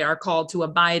holiness, right? Our call to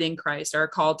abide in Christ, our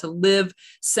call to live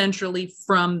centrally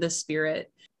from the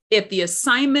Spirit. If the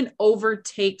assignment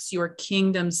overtakes your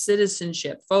kingdom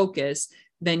citizenship focus,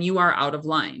 then you are out of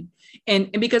line.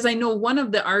 And because I know one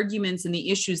of the arguments and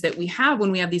the issues that we have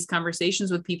when we have these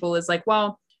conversations with people is like,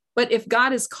 well, but if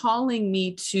God is calling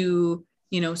me to,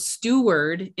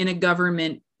 steward in a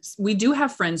government, we do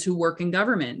have friends who work in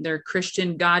government. They're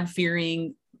Christian,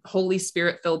 God-fearing, Holy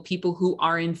Spirit-filled people who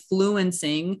are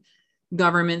influencing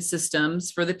government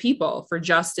systems for the people, for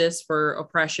justice, for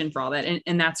oppression, for all that.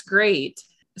 And that's great.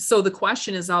 So the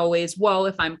question is always, well,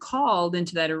 if I'm called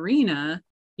into that arena,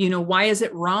 why is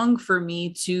it wrong for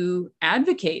me to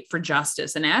advocate for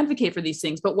justice and advocate for these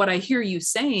things? But what I hear you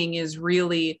saying is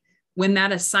really when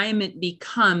that assignment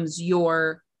becomes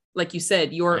your, like you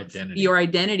said, your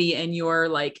identity and you're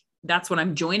like, that's what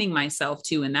I'm joining myself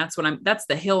to. And that's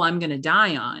the hill I'm going to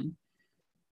die on.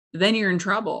 Then you're in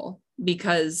trouble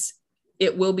because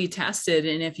it will be tested.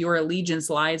 And if your allegiance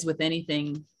lies with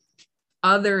anything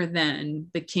other than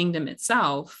the kingdom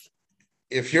itself.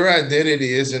 If your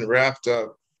identity isn't wrapped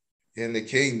up in the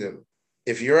kingdom,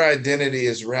 if your identity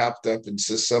is wrapped up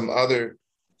into some other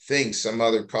thing, some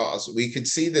other cause, we could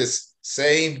see this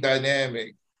same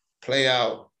dynamic play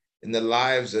out in the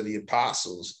lives of the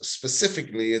apostles,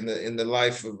 specifically in the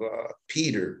life of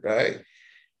Peter, right?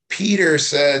 Peter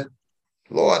said,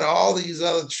 Lord, all these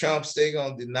other chumps, they're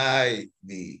going to deny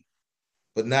me.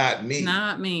 but not me.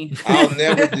 Not me. I'll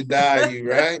never deny you,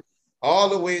 right? All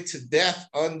the way to death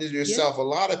under yourself. Yeah. A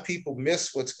lot of people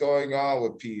miss what's going on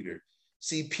with Peter.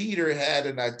 See, Peter had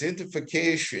an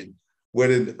identification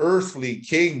with an earthly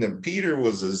kingdom. Peter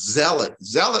was a zealot.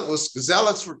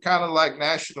 Zealots were kind of like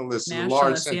nationalists in a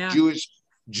large sense, yeah.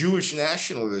 Jewish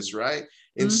nationalists, right?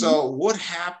 And so what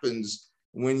happens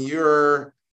when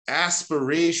your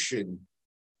aspiration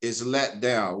is let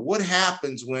down? What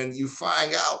happens when you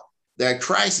find out that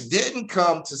Christ didn't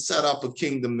come to set up a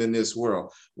kingdom in this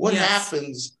world? What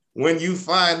happens when you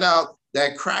find out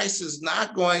that Christ is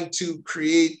not going to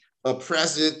create a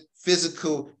present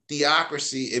physical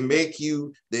theocracy and make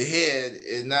you the head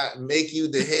and not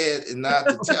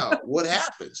the tail? What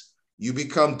happens? You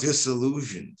become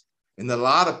disillusioned. And a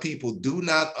lot of people do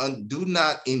not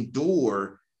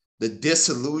endure the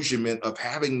disillusionment of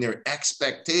having their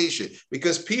expectation,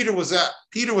 because Peter was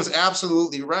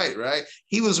absolutely right?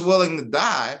 He was willing to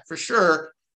die for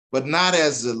sure, but not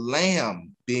as a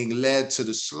lamb being led to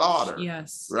the slaughter.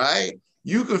 Yes. Right?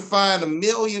 You could find a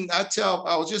million. I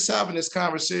was just having this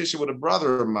conversation with a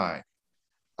brother of mine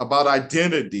about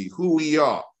identity, who we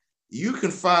are. You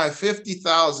can find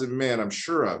 50,000 men, I'm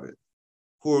sure of it,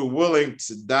 who are willing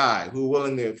to die, who are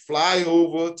willing to fly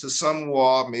over to some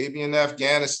war, maybe in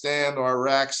Afghanistan or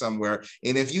Iraq somewhere.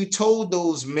 And if you told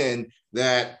those men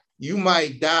that you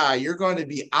might die, you're going to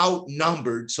be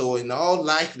outnumbered. So in all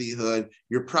likelihood,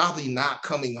 you're probably not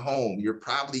coming home. You're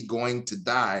probably going to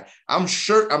die. I'm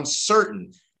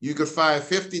certain you could find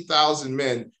 50,000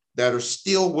 men that are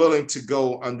still willing to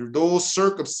go under those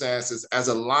circumstances as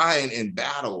a lion in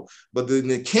battle. But in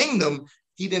the kingdom,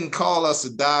 he didn't call us to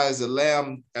die as a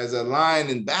lamb, as a lion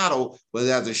in battle, but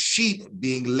as a sheep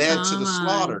being led to the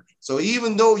slaughter. So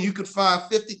even though you could find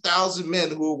 50,000 men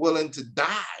who are willing to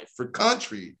die for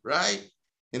country, right?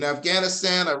 In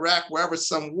Afghanistan, Iraq, wherever,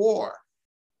 some war,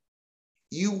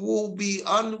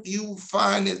 you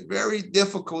find it very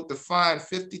difficult to find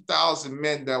 50,000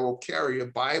 men that will carry a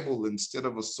Bible instead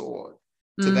of a sword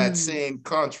to that same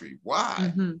country.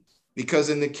 Why? Because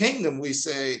in the kingdom, we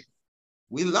say,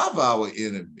 we love our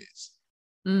enemies.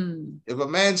 If a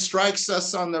man strikes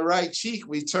us on the right cheek,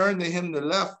 we turn to him the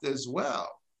left as well.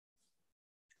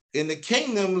 In the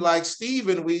kingdom, like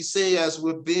Stephen, we say as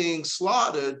we're being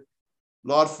slaughtered,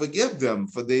 Lord, forgive them,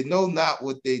 for they know not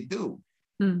what they do.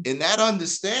 And that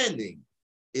understanding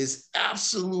is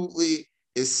absolutely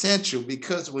essential,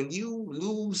 because when you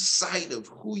lose sight of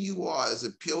who you are as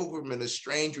a pilgrim and a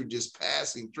stranger just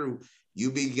passing through, you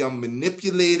become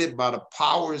manipulated by the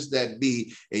powers that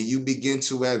be, and you begin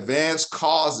to advance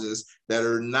causes that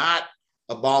are not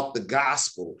about the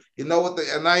gospel. You know what?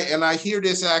 And I hear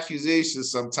this accusation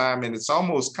sometimes, and it's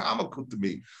almost comical to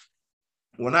me.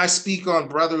 When I speak on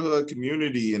brotherhood,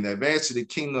 community, and advancing the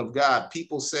kingdom of God,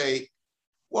 people say,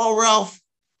 "Well, Ralph,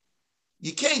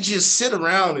 you can't just sit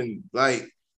around and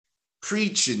like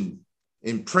preach and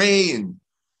pray and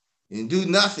do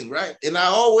nothing, right?" And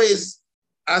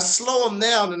I slow them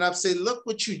down and I say, look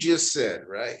what you just said,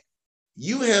 right?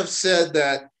 You have said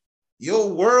that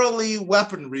your worldly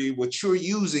weaponry, what you're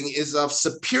using, is of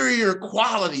superior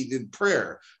quality than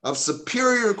prayer, of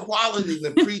superior quality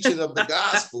than preaching of the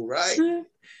gospel, right?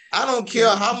 I don't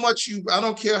care how much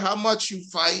you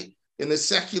fight in the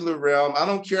secular realm. I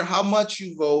don't care how much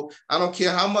you vote. I don't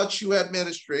care how much you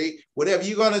administrate. Whatever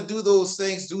you're going to do, those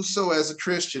things, do so as a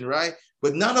Christian, right?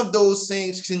 But none of those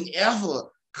things can ever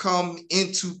come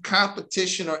into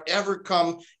competition or ever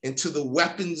come into the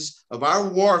weapons of our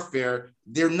warfare.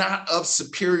 They're not of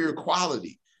superior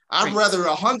quality. I'd rather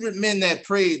 100 men that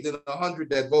prayed than 100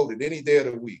 that voted any day of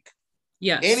the week.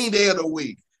 Yes. Any day of the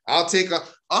week. I'll take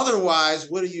otherwise,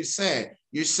 what are you saying?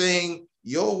 You're saying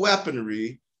your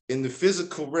weaponry in the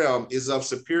physical realm is of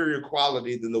superior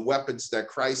quality than the weapons that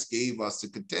Christ gave us to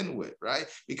contend with, right?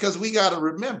 Because we got to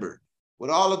remember, with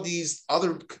all of these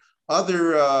other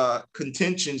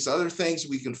contentions, other things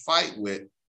we can fight with,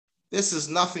 this is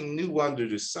nothing new under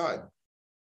the sun.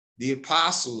 The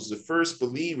apostles, the first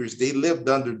believers, they lived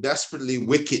under desperately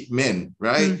wicked men,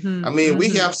 right? I mean, we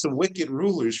have some wicked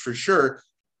rulers for sure,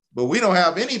 but we don't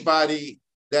have anybody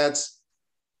that's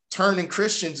turning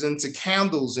Christians into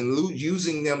candles and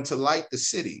using them to light the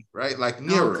city, right? Like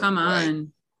Nero. Oh, come on. Right?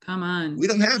 Come on. We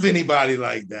don't have anybody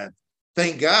like that.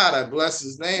 Thank God, I bless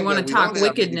his name. You want to talk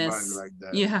wickedness. Like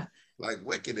that. Yeah. Like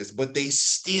wickedness, but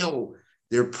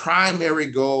their primary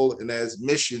goal and as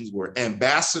missions were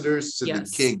ambassadors to the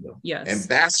kingdom. Yes.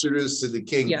 Ambassadors to the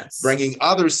kingdom, bringing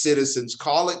other citizens,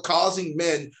 causing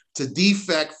men to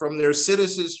defect from their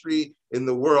citizenry in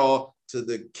the world to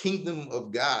the kingdom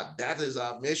of God. That is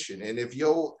our mission. And if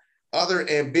your other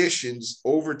ambitions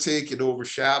overtake and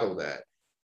overshadow that,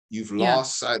 you've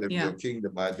lost sight of Yeah. your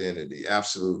kingdom identity.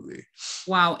 Absolutely.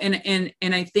 Wow. And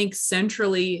I think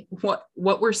centrally what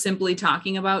we're simply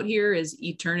talking about here is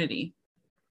eternity.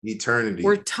 Eternity.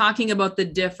 We're talking about the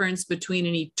difference between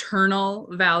an eternal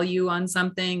value on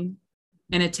something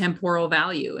and a temporal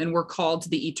value, and we're called to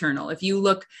the eternal. If you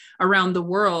look around the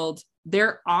world,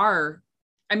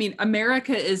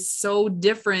 America is so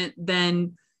different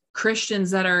than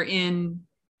Christians that are in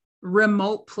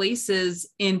remote places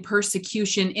in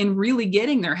persecution and really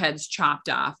getting their heads chopped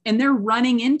off, and they're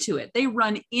running into it. They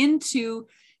run into,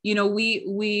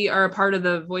 we are a part of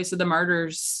the Voice of the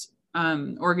Martyrs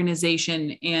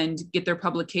organization and get their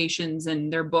publications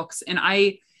and their books. And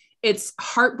it's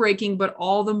heartbreaking, but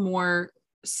all the more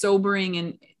sobering,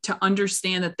 and to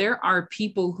understand that there are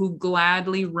people who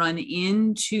gladly run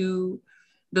into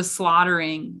the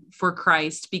slaughtering for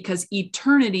Christ because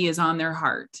eternity is on their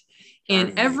heart.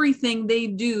 And everything they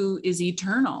do is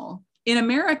eternal. In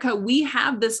America, we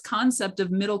have this concept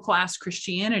of middle-class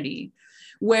Christianity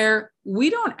where we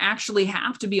don't actually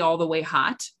have to be all the way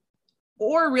hot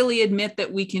or really admit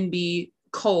that we can be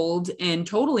cold and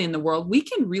totally in the world. We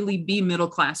can really be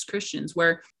middle-class Christians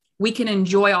where we can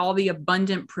enjoy all the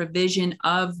abundant provision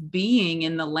of being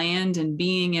in the land and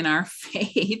being in our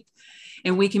faith.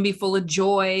 And we can be full of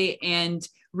joy and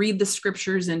read the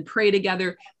scriptures and pray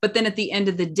together. But then at the end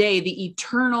of the day, the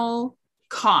eternal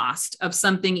cost of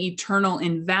something eternal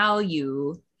in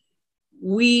value,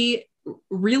 we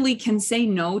really can say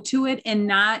no to it and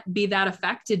not be that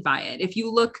affected by it. If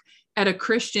you look at a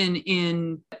Christian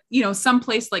in, some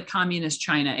place like communist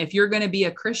China, if you're going to be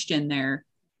a Christian there,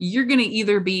 you're going to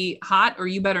either be hot or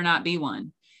you better not be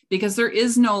one, because there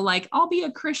is no I'll be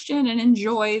a Christian and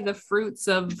enjoy the fruits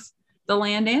of the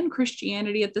land and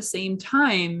Christianity at the same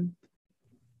time.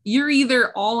 You're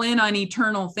either all in on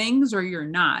eternal things or you're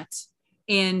not.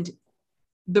 And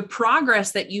the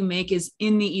progress that you make is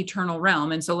in the eternal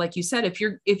realm. And so, like you said, if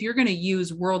you're going to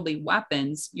use worldly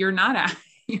weapons, you're not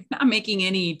making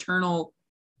any eternal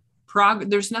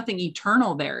there's nothing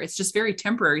eternal there. It's just very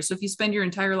temporary. So if you spend your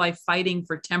entire life fighting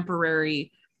for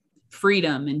temporary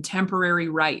freedom and temporary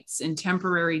rights and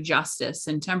temporary justice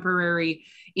and temporary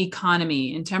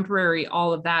economy and temporary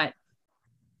all of that,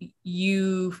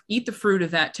 you eat the fruit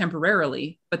of that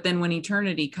temporarily. But then when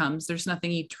eternity comes, there's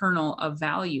nothing eternal of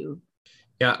value.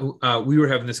 Yeah, we were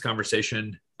having this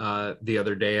conversation the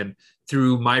other day, and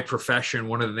through my profession,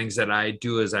 one of the things that I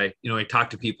do is I talk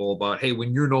to people about, hey,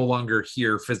 when you're no longer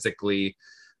here physically,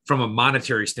 from a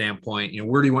monetary standpoint,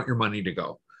 where do you want your money to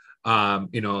go?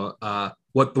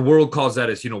 What the world calls that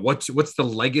is, what's the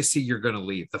legacy you're going to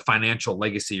leave, the financial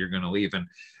legacy you're going to leave,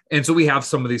 and so we have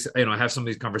some of these, I have some of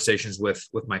these conversations with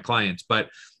my clients, but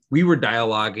we were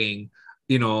dialoguing,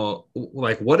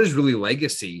 what is really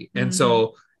legacy, and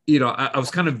so. I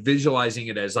was kind of visualizing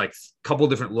it as a couple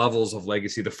different levels of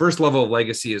legacy. The first level of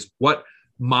legacy is what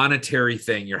monetary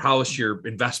thing, your house, your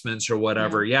investments or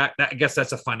whatever. Yeah, I guess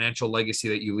that's a financial legacy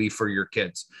that you leave for your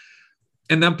kids.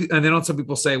 And then some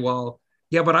people say, well,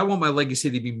 yeah, but I want my legacy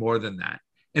to be more than that.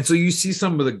 And so you see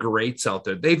some of the greats out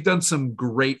there. They've done some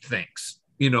great things,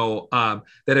 that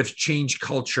have changed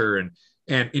culture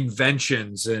and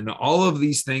inventions and all of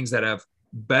these things that have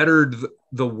bettered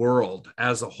the world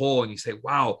as a whole. And you say,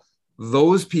 wow,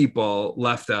 those people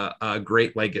left a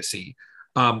great legacy,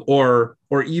 or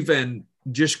even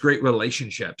just great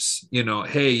relationships.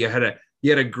 Hey, you had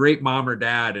a great mom or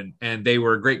dad, and they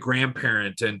were a great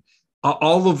grandparent, and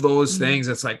all of those things.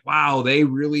 It's wow, they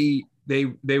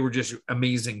were just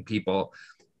amazing people.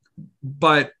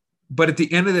 But at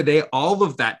the end of the day, all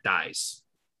of that dies.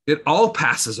 It all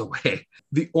passes away.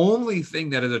 The only thing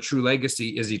that is a true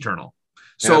legacy is eternal.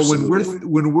 So Absolutely.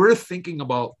 when we're thinking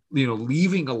about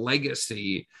leaving a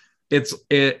legacy, we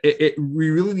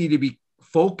really need to be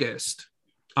focused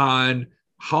on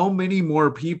how many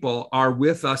more people are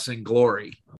with us in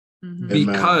glory,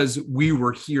 because we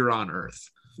were here on earth.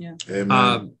 Yeah.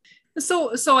 Amen.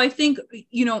 So I think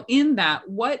in that,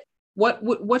 what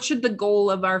should the goal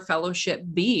of our fellowship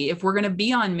be if we're going to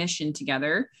be on mission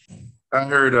together? I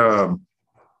heard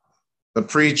a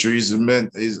preacher,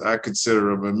 I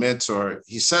consider him a mentor.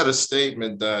 He said a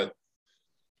statement that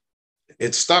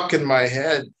it stuck in my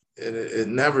head and it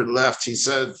never left. He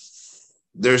said,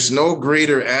 there's no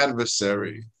greater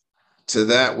adversary to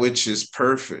that which is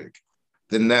perfect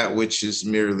than that which is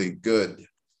merely good.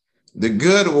 The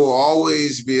good will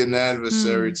always be an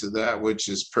adversary to that which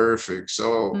is perfect.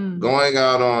 So going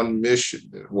out on mission,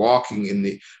 walking in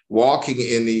the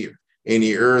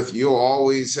earth, you'll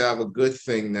always have a good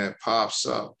thing that pops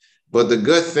up. But the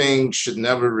good thing should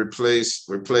never replace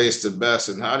the best.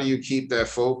 And how do you keep that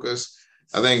focus?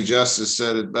 I think Justice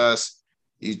said it best.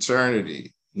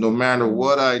 eternity. No matter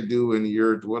what I do in the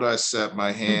earth, what I set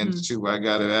my hands to, I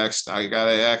gotta ask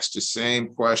the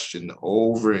same question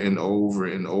over and over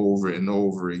and over and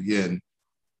over again.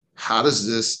 How does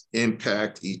this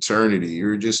impact eternity?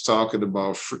 You're just talking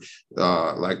about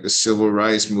like the civil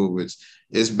rights movements.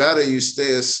 It's better you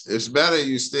stay a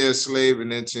slave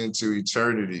and enter into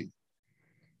eternity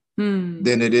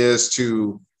than it is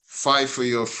to fight for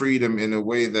your freedom in a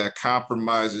way that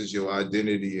compromises your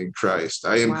identity in Christ.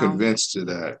 I am convinced of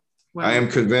that. I am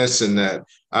convinced in that.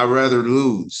 I'd rather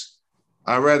lose.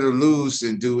 I'd rather lose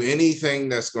than do anything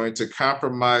that's going to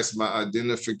compromise my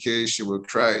identification with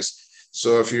Christ.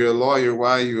 So if you're a lawyer,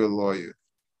 why are you a lawyer?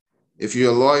 If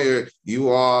you're a lawyer, you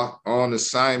are on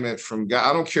assignment from God.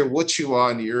 I don't care what you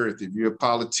are on the earth. If you're a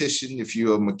politician, if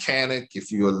you're a mechanic,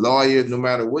 if you're a lawyer, no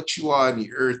matter what you are on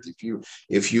the earth,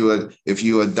 if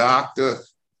you're a doctor,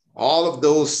 all of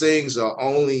those things are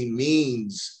only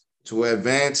means to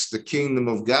advance the kingdom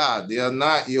of God. They are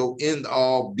not your end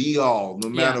all be all. No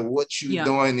matter what you're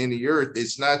doing in the earth,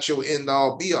 it's not your end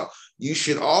all be all. You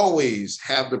should always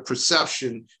have the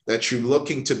perception that you're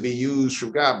looking to be used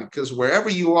for God, because wherever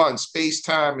you are in space,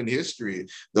 time, and history,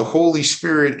 the Holy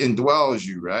Spirit indwells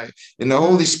you, right? And the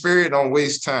Holy Spirit don't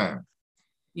waste time.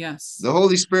 Yes. The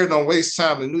Holy Spirit don't waste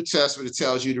time. The New Testament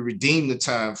tells you to redeem the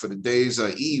time, for the days are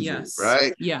evil,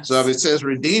 right? Yes. So if it says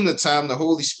redeem the time, the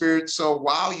Holy Spirit, so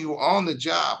while you're on the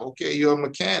job, okay, you're a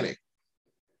mechanic.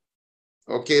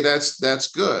 Okay, that's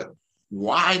good.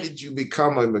 Why did you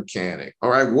become a mechanic? All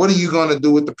right, what are you going to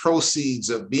do with the proceeds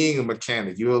of being a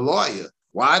mechanic? You're a lawyer.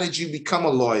 Why did you become a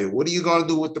lawyer? What are you going to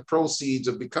do with the proceeds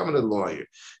of becoming a lawyer?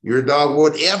 You're a dog.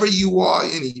 Whatever you are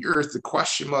in the earth, the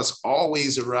question must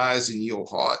always arise in your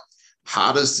heart.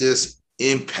 How does this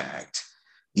impact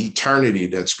eternity?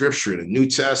 That scripture in the New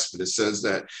Testament, it says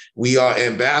that we are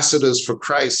ambassadors for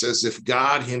Christ, as if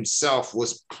God himself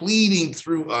was pleading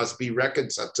through us, be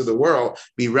reconciled to the world,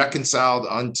 be reconciled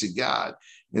unto God.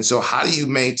 And so how do you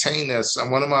maintain that? So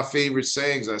one of my favorite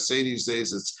sayings I say these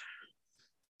days,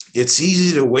 it's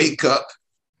easy to wake up,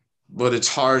 but it's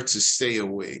hard to stay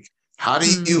awake. How do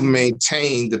you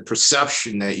maintain the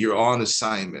perception that you're on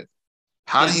assignment?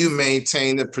 How do you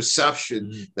maintain the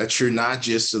perception that you're not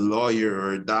just a lawyer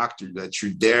or a doctor, that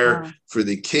you're there for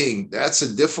the king? That's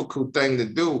a difficult thing to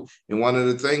do. And one of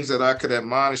the things that I could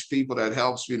admonish people that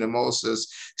helps me the most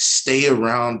is stay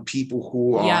around people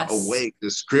who are awake.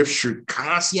 The scripture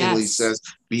constantly says,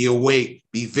 be awake,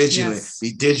 be vigilant,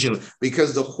 be vigilant,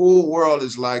 because the whole world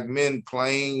is like men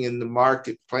playing in the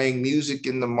market, playing music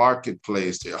in the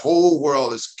marketplace. The whole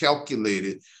world is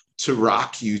calculated to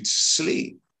rock you to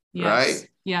sleep. Right?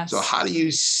 Yes. So how do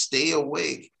you stay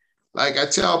awake? Like I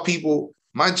tell people,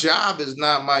 my job is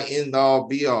not my end all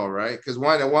be all, right? Because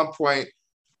at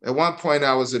one point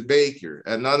I was a baker.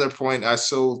 At another point, I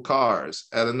sold cars.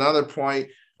 At another point,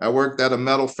 I worked at a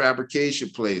metal fabrication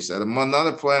place. At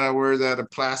another point, I worked at a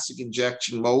plastic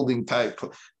injection molding type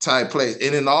place.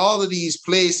 And in all of these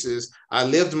places, I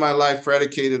lived my life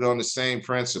predicated on the same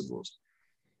principles.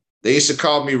 They used to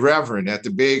call me Reverend at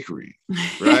the bakery,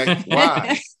 right?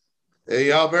 Why? Hey,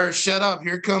 y'all better shut up.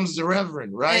 Here comes the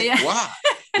Reverend, right? Why?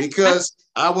 Because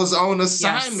I was on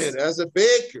assignment as a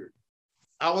baker.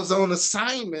 I was on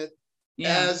assignment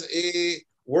as a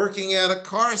working at a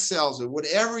car salesman.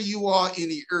 Whatever you are in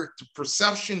the earth, the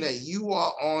perception that you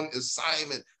are on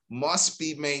assignment must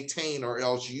be maintained, or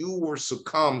else you will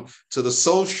succumb to the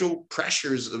social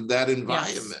pressures of that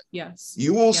environment.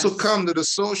 You will succumb to the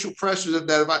social pressures of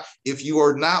that environment if you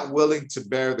are not willing to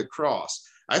bear the cross.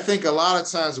 I think a lot of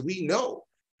times we know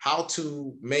how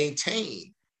to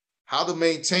maintain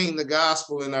the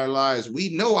gospel in our lives. We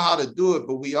know how to do it,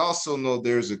 but we also know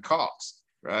there's a cost,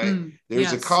 right?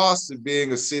 There's a cost of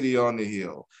being a city on the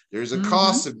hill. There's a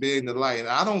cost of being the light. And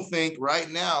I don't think right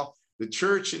now the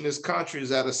church in this country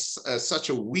is at such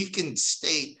a weakened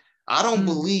state. I don't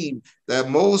believe that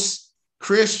most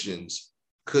Christians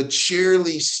could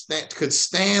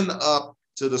stand up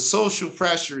to the social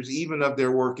pressures, even of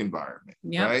their work environment.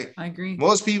 Right? I agree.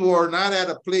 Most people are not at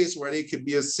a place where they could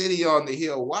be a city on the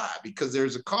hill. Why? Because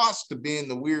there's a cost to being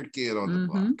the weird kid on the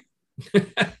block.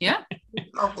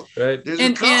 Right. There's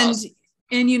a cost.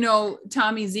 And you know,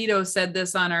 Tommy Zito said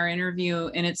this on our interview,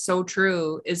 and it's so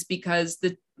true, is because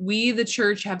we, the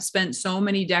church, have spent so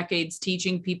many decades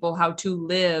teaching people how to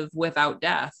live without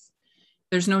death.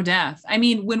 There's no death. I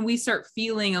mean, when we start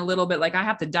feeling a little bit like I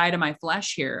have to die to my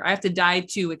flesh here, I have to die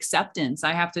to acceptance,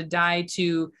 I have to die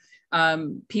to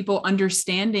people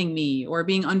understanding me or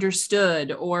being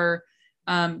understood or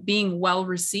being well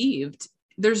received.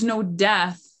 There's no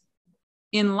death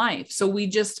in life. So we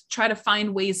just try to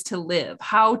find ways to live,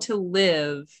 how to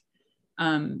live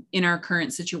in our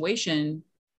current situation,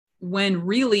 when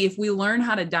really, if we learn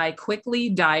how to die quickly,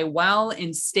 die well,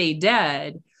 and stay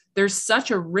dead, there's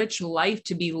such a rich life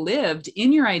to be lived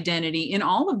in your identity, in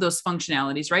all of those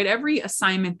functionalities, right? Every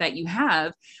assignment that you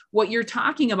have, what you're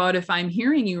talking about, if I'm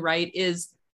hearing you right, is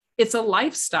it's a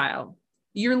lifestyle.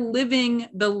 You're living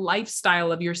the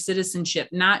lifestyle of your citizenship,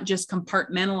 not just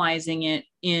compartmentalizing it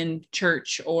in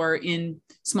church or in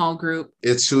small group.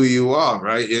 It's who you are,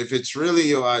 right? If it's really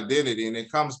your identity, and it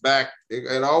comes back,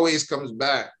 it always comes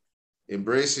back,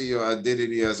 embracing your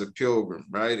identity as a pilgrim,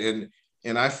 right?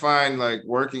 And I find, like,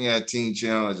 working at Teen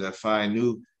Challenge, I find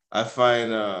new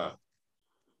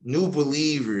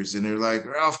believers, and they're like,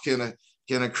 Ralph, can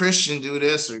a Christian do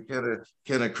this, or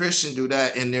can a Christian do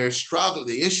that? And they're struggling.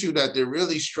 The issue that they're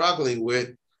really struggling with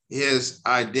is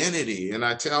identity. And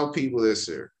I tell people this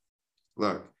here: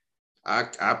 look,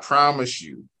 I promise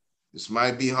you, this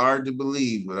might be hard to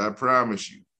believe, but I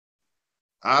promise you,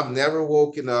 I've never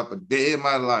woken up a day in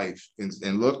my life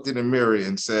and looked in the mirror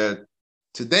and said,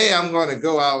 today I'm going to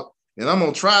go out and I'm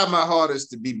going to try my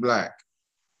hardest to be Black.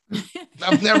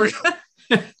 I've never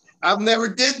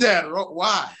did that.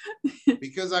 Why?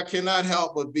 Because I cannot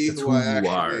help but be who I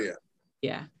actually am.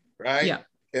 Yeah. Right? Yeah.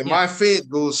 And my faith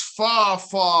goes far,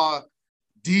 far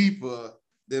deeper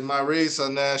than my race or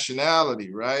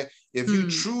nationality, right? If you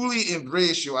truly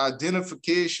embrace your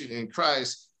identification in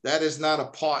Christ, that is not a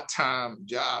part-time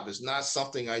job. It's not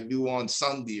something I do on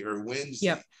Sunday or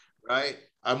Wednesday, right?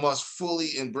 I must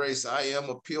fully embrace, I am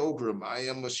a pilgrim. I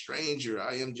am a stranger.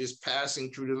 I am just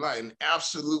passing through the light. And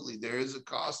absolutely, there is a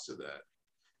cost to that.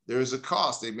 There is a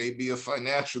cost. There may be a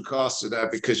financial cost to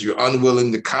that because you're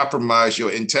unwilling to compromise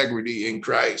your integrity in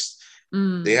Christ.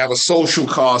 They have a social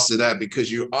cost to that because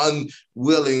you're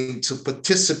unwilling to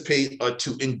participate or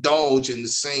to indulge in the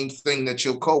same thing that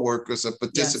your coworkers are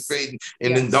participating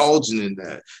and indulging in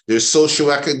that. There's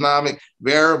socioeconomic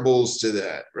variables to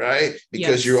that, right?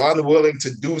 Because you're unwilling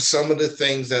to do some of the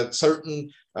things that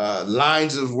certain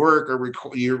lines of work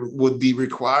would be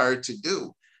required to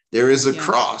do. There is a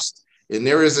cost. And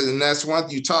that's one,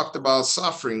 you talked about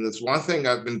suffering. That's one thing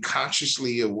I've been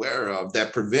consciously aware of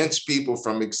that prevents people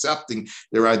from accepting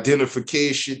their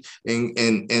identification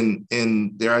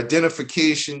and their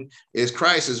identification as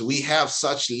Christ. Is we have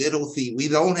such we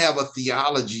don't have a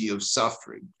theology of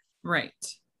suffering. Right.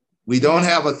 We don't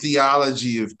have a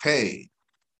theology of pain.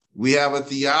 We have a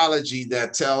theology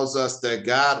that tells us that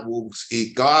God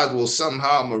will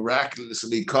somehow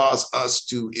miraculously cause us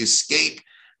to escape.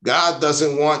 God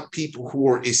doesn't want people who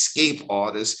are escape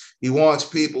artists. He wants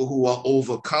people who are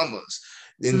overcomers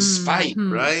in spite,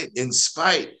 right? In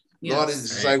spite. Yes. Lord,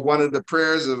 it's like one of the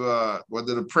prayers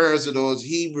of those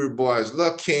Hebrew boys.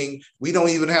 Look, King, we don't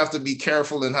even have to be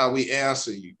careful in how we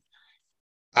answer you.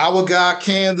 Our God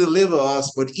can deliver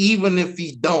us, but even if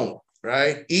he don't,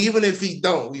 right? Even if he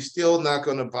don't, we're still not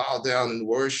going to bow down and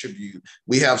worship you.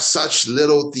 We have such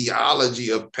little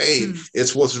theology of pain.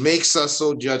 It's what makes us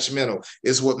so judgmental.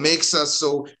 It's what makes us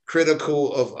so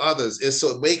critical of others. It's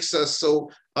what makes us so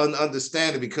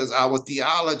ununderstanding because our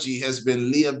theology has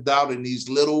been lived out in these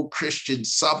little Christian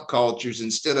subcultures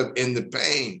instead of in the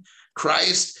pain.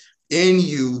 Christ in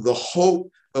you, the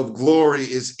hope of glory,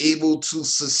 is able to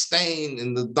sustain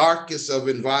in the darkest of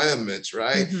environments,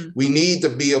 right? We need to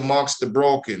be amongst the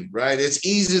broken, right? It's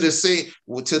easy to say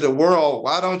to the world,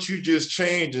 why don't you just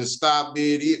change and stop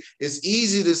being evil? It's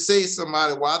easy to say to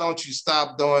somebody, why don't you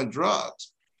stop doing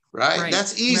drugs, right?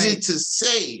 That's easy to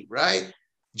say, right?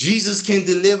 Jesus can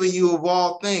deliver you of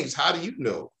all things. How do you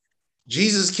know?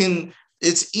 Jesus can.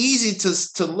 It's easy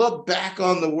to look back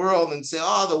on the world and say,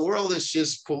 oh, the world is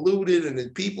just polluted and the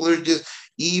people are just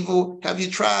evil. Have you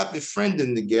tried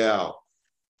befriending the gal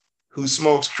who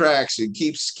smokes cracks and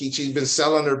she's been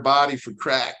selling her body for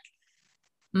crack?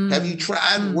 Have you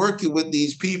tried working with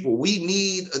these people? We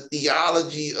need a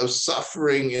theology of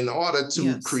suffering in order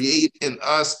to create in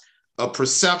us a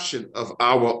perception of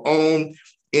our own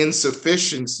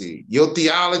insufficiency. Your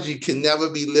theology can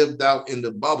never be lived out in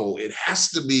the bubble. It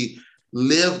has to be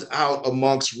lived out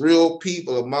amongst real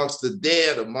people, amongst the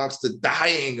dead, amongst the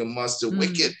dying, amongst the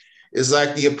wicked. It's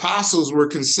like the apostles were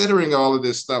considering all of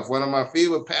this stuff. One of my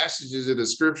favorite passages in the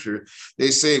scripture,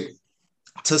 they say,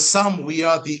 to some, we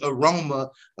are the aroma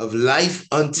of life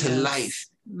unto life.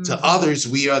 To others,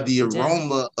 we are the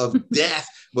aroma of death.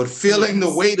 But feeling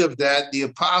the weight of that, the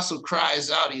apostle cries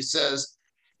out, he says,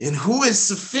 and who is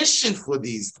sufficient for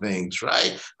these things,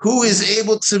 right? Who is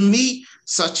able to meet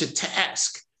such a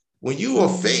task? When you are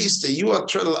faced and you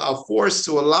are forced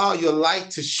to allow your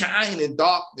light to shine in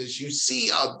darkness, you see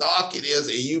how dark it is,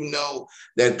 and you know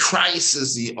that Christ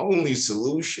is the only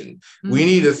solution. We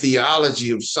need a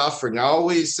theology of suffering. I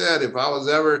always said, if I was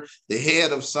ever the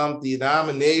head of some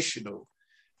denomination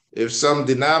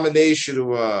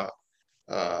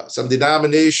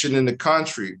in the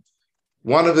country,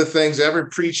 one of the things every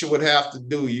preacher would have to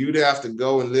do, you'd have to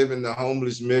go and live in the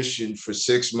homeless mission for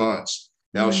 6 months.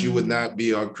 Else you would not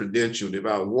be credentialed.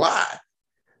 About why?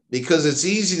 Because it's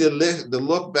easy to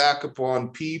look back upon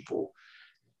people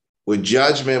with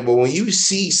judgment, but when you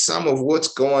see some of what's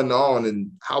going on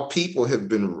and how people have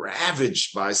been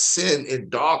ravaged by sin and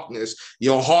darkness,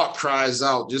 your heart cries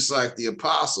out, just like the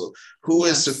apostle, who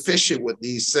is sufficient with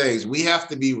these things. We have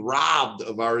to be robbed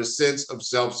of our sense of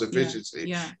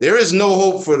self-sufficiency. There is no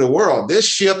hope for the world. This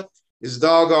ship is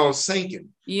doggone sinking.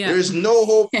 There is no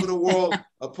hope for the world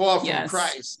apart from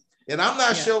Christ. And I'm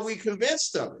not sure we're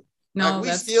convinced of it. No, we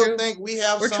still think we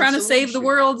have. We're trying to save the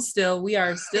world still. We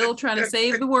are still trying to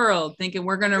save the world, thinking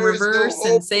we're going to reverse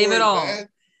and save it all.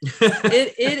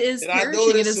 It is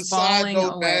perishing. It is falling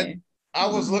away. Man, I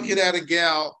was looking at a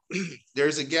gal.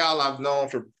 There's a gal I've known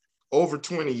for over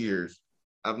 20 years.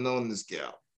 I've known this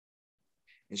gal.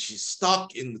 And she's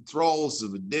stuck in the throes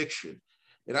of addiction.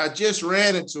 And I just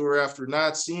ran into her after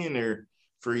not seeing her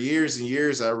for years and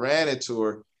years. I ran into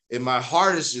her. And my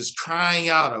heart is just crying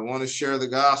out. I want to share the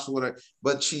gospel with her,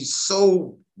 but she's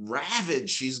so ravaged.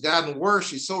 She's gotten worse.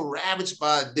 She's so ravaged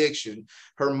by addiction.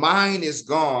 Her mind is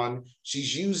gone.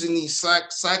 She's using these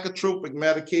psychotropic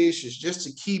medications just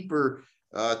to keep her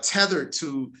tethered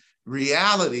to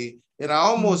reality. And I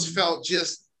almost felt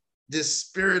just this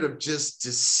spirit of just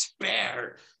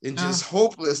despair and just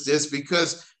hopelessness,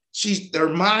 because her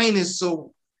mind is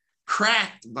so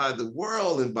cracked by the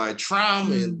world and by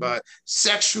trauma and by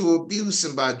sexual abuse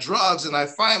and by drugs. And I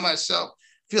find myself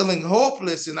feeling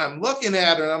hopeless, and I'm looking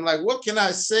at her and I'm like, what can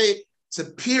I say to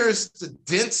pierce the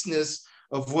denseness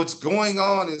of what's going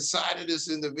on inside of this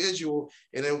individual?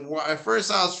 And then at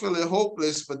first I was feeling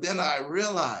hopeless, but then I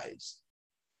realized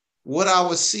what I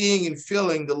was seeing and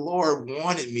feeling, the Lord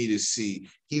wanted me to see.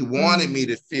 He wanted me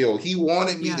to feel. He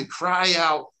wanted me to cry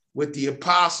out with the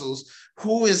apostles,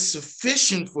 who is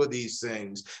sufficient for these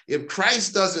things. If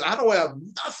Christ doesn't, I don't have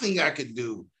nothing I could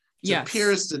do to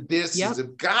pierce the distance.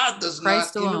 If God does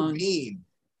Christ not intervene,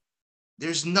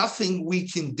 there's nothing we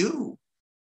can do.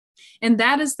 And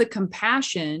that is the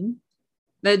compassion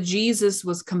that Jesus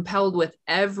was compelled with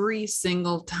every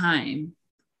single time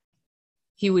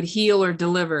he would heal or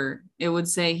deliver. It would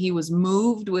say he was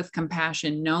moved with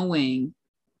compassion, knowing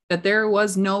that there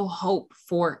was no hope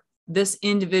for this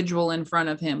individual in front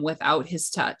of him without his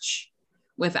touch,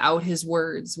 without his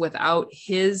words, without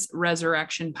his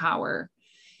resurrection power.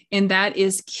 And that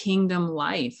is kingdom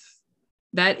life.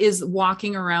 That is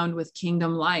walking around with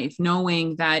kingdom life,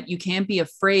 knowing that you can't be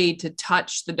afraid to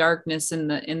touch the darkness and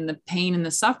the pain and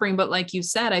the suffering. But like you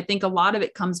said, I think a lot of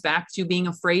it comes back to being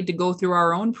afraid to go through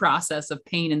our own process of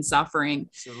pain and suffering.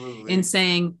 Absolutely. And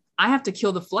saying, I have to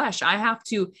kill the flesh. I have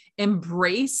to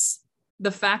embrace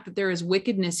the fact that there is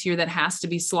wickedness here that has to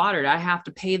be slaughtered. I have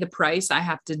to pay the price. I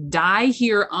have to die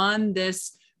here on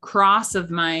this cross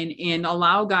of mine and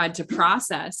allow God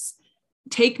to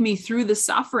take me through the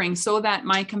suffering, so that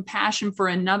my compassion for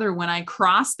another, when I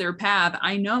cross their path,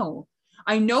 I know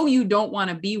you don't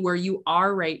want to be where you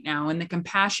are right now. And the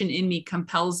compassion in me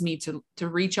compels me to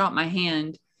reach out my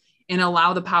hand and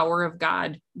allow the power of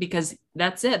God, because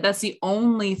that's it. That's the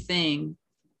only thing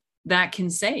that can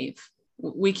save.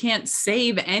 We can't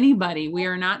save anybody. We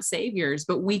are not saviors,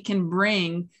 but we can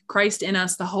bring Christ in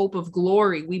us, the hope of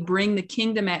glory. We bring the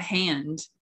kingdom at hand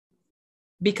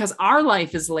because our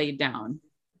life is laid down,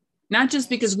 not just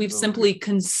because we've simply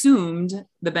consumed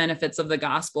the benefits of the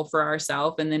gospel for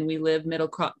ourselves and then we live middle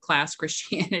class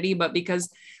Christianity, but because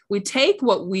we take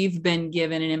what we've been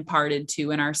given and imparted to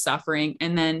in our suffering.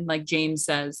 And then, like James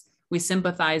says, we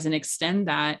sympathize and extend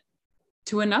that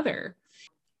to another.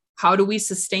 How do we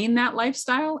sustain that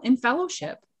lifestyle? In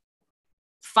fellowship,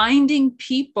 finding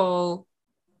people,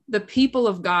 the people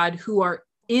of God who are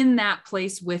in that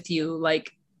place with you,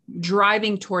 like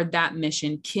driving toward that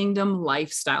mission, kingdom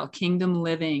lifestyle, kingdom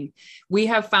living. We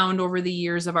have found over the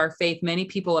years of our faith, many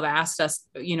people have asked us,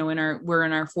 we're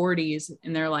in our 40s,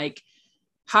 and they're like,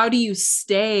 how do you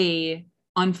stay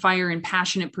on fire in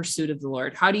passionate pursuit of the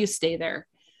Lord? How do you stay there?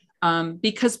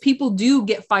 Because people do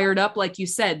get fired up, like you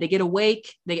said, they get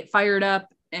awake, they get fired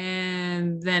up,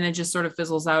 and then it just sort of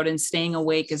fizzles out, and staying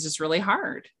awake is just really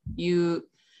hard.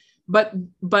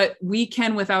 But we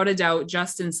can, without a doubt,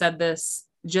 Justin said this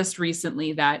just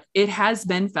recently that it has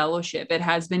been fellowship, it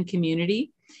has been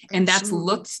community, and that's Absolutely.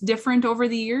 looked different over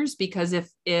the years, because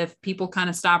if people kind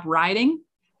of stop riding,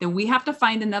 then we have to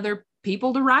find another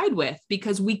people to ride with,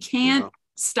 because we can't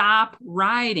stop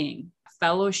riding.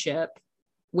 Fellowship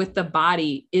with the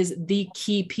body is the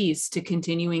key piece to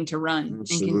continuing to run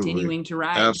Absolutely. and continuing to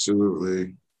ride.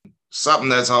 Absolutely. Something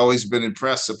that's always been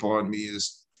impressed upon me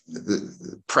is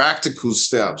the practical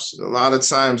steps. A lot of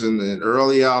times in the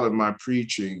early out of my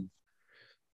preaching,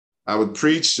 I would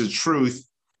preach the truth,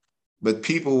 but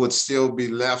people would still be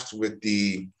left with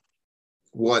the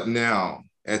what now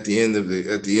at the end of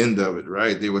it,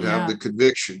 right? They would have the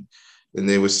conviction, and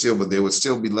they would still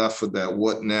be left with that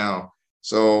what now.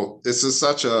 So this is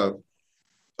such a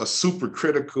super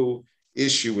critical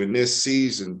issue in this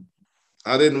season.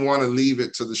 I didn't want to leave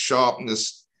it to the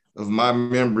sharpness of my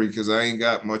memory, because I ain't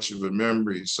got much of a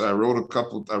memory. So I wrote a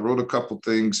couple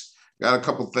things, got a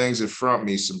couple things in front of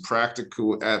me, some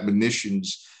practical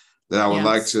admonitions that I would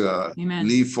like to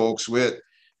leave folks with.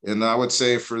 And I would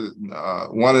say for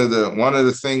one of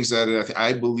the things that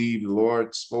I believe the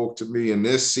Lord spoke to me in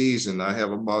this season, I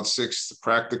have about 6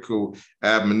 practical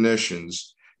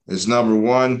admonitions. Is number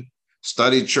 1,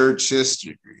 study church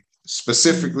history,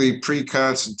 specifically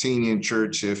pre-Constantinian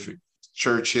church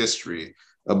history,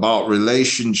 about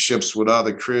relationships with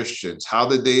other Christians. How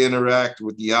did they interact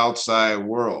with the outside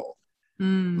world?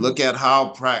 Look at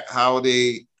how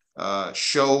they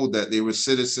showed that they were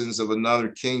citizens of another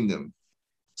kingdom.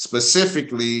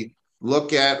 Specifically,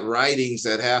 look at writings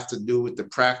that have to do with the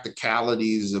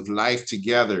practicalities of life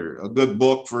together. A good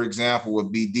book, for example,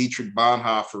 would be Dietrich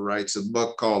Bonhoeffer writes a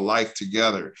book called Life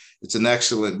Together. It's an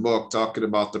excellent book talking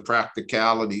about the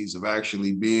practicalities of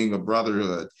actually being a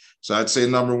brotherhood. So I'd say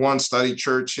number 1, study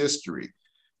church history.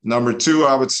 Number 2,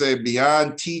 I would say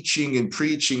beyond teaching and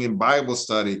preaching and Bible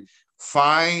study,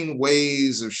 find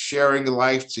ways of sharing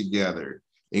life together.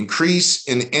 Increase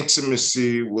in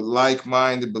intimacy with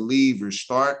like-minded believers.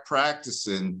 Start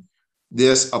practicing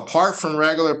this apart from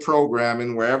regular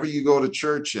programming, wherever you go to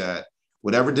church at,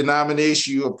 whatever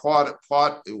denomination you're a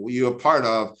part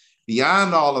of.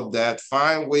 Beyond all of that,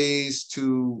 find ways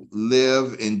to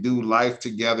live and do life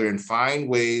together, and find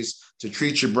ways to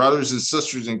treat your brothers and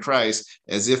sisters in Christ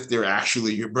as if they're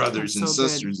actually your brothers and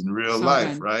sisters in real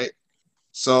life, right?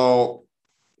 So,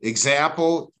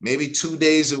 example, maybe 2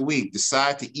 days a week,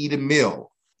 decide to eat a meal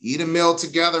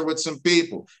together with some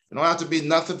people. It don't have to be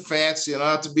nothing fancy. It don't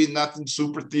have to be nothing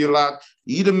super theological.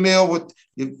 Eat a meal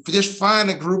just find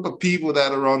a group of people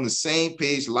that are on the same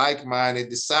page, like-minded.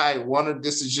 Decide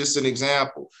this is just an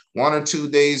example, 1 or 2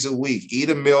 days a week,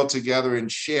 eat a meal together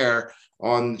and share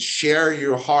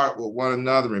your heart with one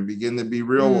another and begin to be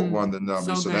real with one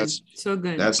another. So that's so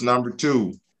good. That's number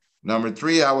 2. Number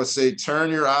 3, I would say,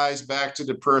 turn your eyes back to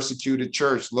the persecuted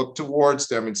church. Look towards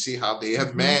them and see how they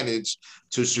have managed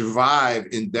to survive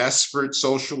in desperate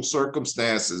social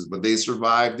circumstances, but they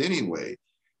survived anyway.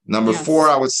 Number 4,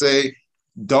 I would say,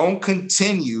 don't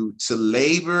continue to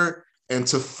labor and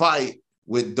to fight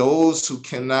with those who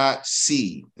cannot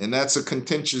see. And that's a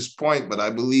contentious point, but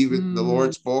I believe the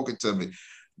Lord spoke it to me.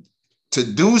 To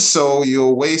do so,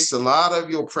 you'll waste a lot of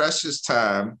your precious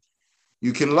time.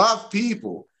 You can love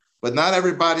people, but not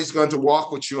everybody's going to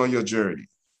walk with you on your journey.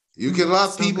 You can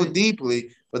love people deeply,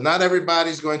 but not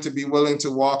everybody's going to be willing to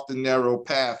walk the narrow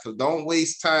path. So don't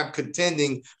waste time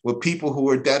contending with people who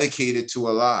are dedicated to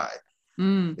a lie.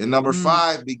 And number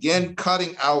 5, begin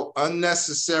cutting out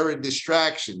unnecessary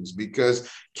distractions, because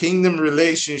kingdom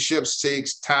relationships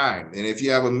takes time. And if you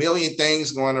have a million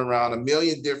things going around, a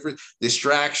million different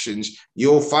distractions,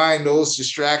 you'll find those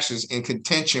distractions in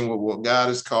contention with what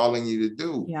God is calling you to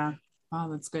do. Yeah. Wow,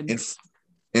 that's good.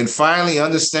 And finally,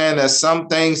 understand that some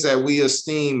things that we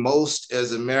esteem most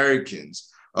as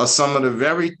Americans are some of the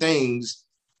very things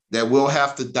that we'll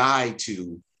have to die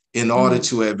to in order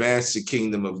to advance the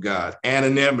kingdom of God.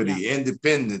 Anonymity,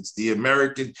 independence, the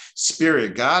American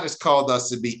spirit. God has called us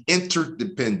to be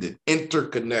interdependent,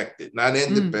 interconnected, not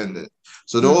independent.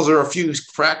 So those are a few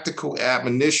practical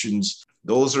admonitions.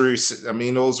 Those are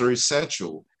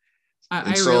essential.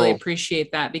 I really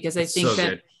appreciate that, because I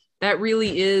think that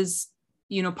really is,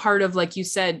 part of, like you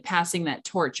said, passing that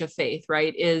torch of faith,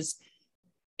 right?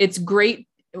 It's great.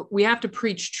 We have to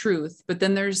preach truth, but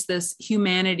then there's this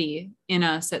humanity in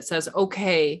us that says,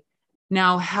 okay,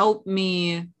 now help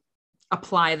me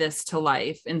apply this to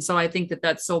life. And so I think that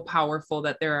that's so powerful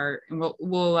that there are, and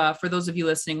we'll for those of you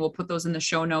listening, we'll put those in the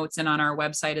show notes and on our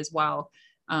website as well,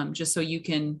 just so you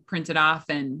can print it off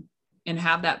and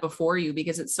have that before you,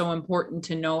 because it's so important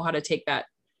to know how to take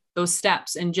those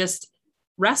steps and just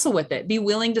wrestle with it. Be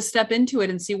willing to step into it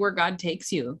and see where God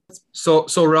takes you. So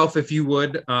Ralph, if you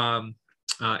would end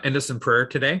us in prayer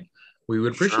today, we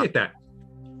would appreciate that.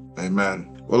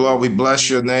 Amen. Well, Lord, we bless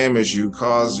your name as you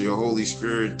cause your Holy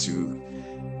Spirit to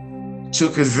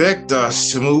convict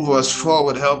us, to move us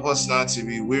forward. Help us not to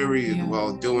be weary in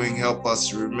well doing. Help us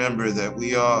to remember that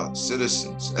we are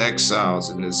citizens, exiles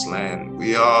in this land.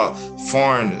 We are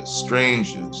foreigners,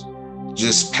 strangers,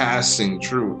 just passing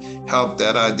through. Help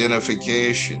that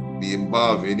identification be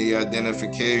above any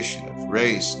identification of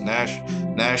race,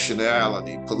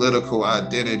 nationality, political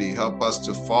identity. Help us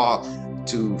to fall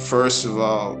to, first of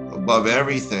all, above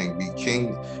everything, be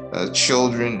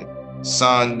children,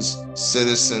 sons,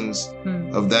 citizens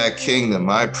of that kingdom.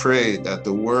 I pray that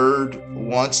the word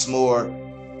once more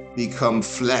become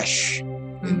flesh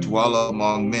and dwell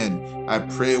among men. I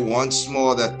pray once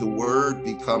more that the word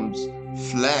becomes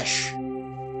flesh.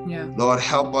 Lord,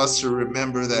 help us to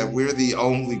remember that we're the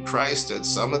only Christ that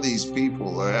some of these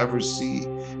people will ever see.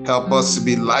 Help us to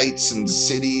be lights in the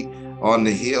city on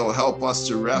the hill. Help us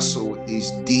to wrestle with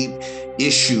these deep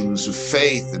issues of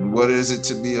faith, and what is it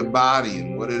to be a body,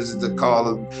 and what is it to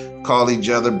call each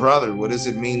other brother? What does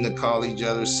it mean to call each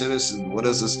other citizen? What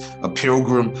does a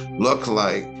pilgrim look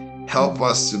like? Help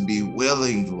us to be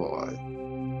willing, Lord,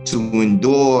 to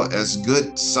endure as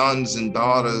good sons and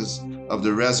daughters of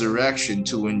the resurrection,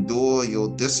 to endure your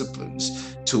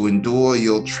disciplines, to endure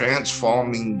your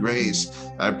transforming grace.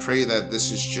 I pray that this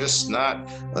is just not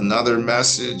another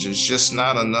message, it's just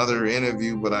not another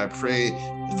interview, but I pray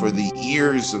for the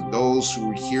ears of those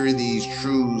who hear these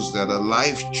truths that are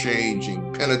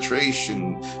life-changing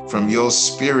penetration from your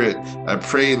spirit. I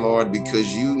pray, Lord,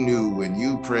 because you knew when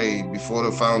you prayed before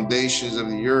the foundations of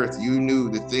the earth, you knew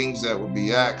the things that would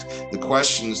be asked, the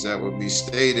questions that would be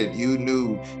stated, you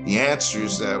knew the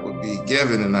answers that would be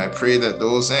given. And I pray that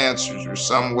those answers or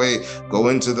some way go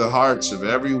into the hearts of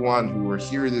everyone who will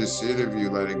hear this interview.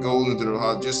 Let it go into their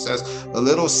heart just as a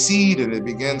little seed, and it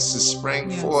begins to spring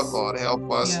forth. Lord, help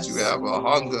us to have a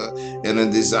hunger and a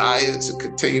desire to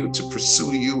continue to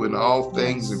pursue you in all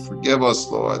things, and forgive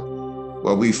us, Lord,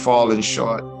 where we've fallen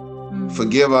short.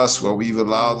 Forgive us where we've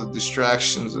allowed the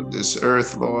distractions of this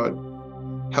earth, Lord.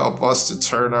 Help us to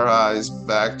turn our eyes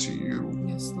back to you,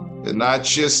 and not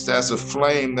just as a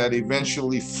flame that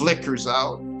eventually flickers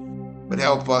out, but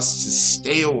help us to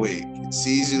stay awake. It's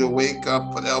easy to wake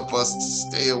up, but help us to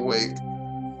stay awake.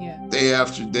 Day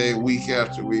after day, week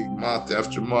after week, month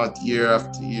after month, year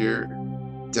after year,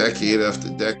 decade after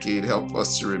decade. Help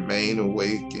us to remain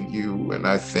awake in you. And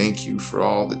I thank you for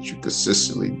all that you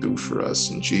consistently do for us.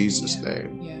 In Jesus'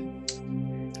 name.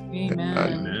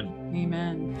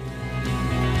 Amen.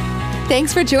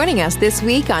 Thanks for joining us this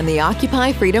week on the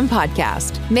Occupy Freedom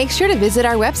Podcast. Make sure to visit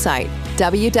our website,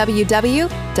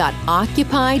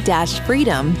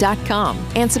 www.occupy-freedom.com,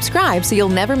 and subscribe so you'll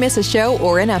never miss a show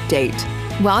or an update.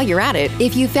 While you're at it,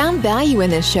 if you found value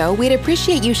in this show, we'd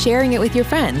appreciate you sharing it with your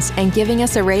friends and giving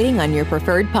us a rating on your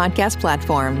preferred podcast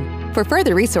platform. For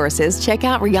further resources, check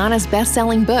out Rihanna's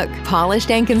best-selling book, Polished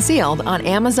and Concealed, on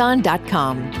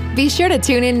Amazon.com. Be sure to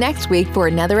tune in next week for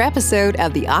another episode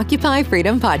of the Occupy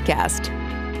Freedom Podcast.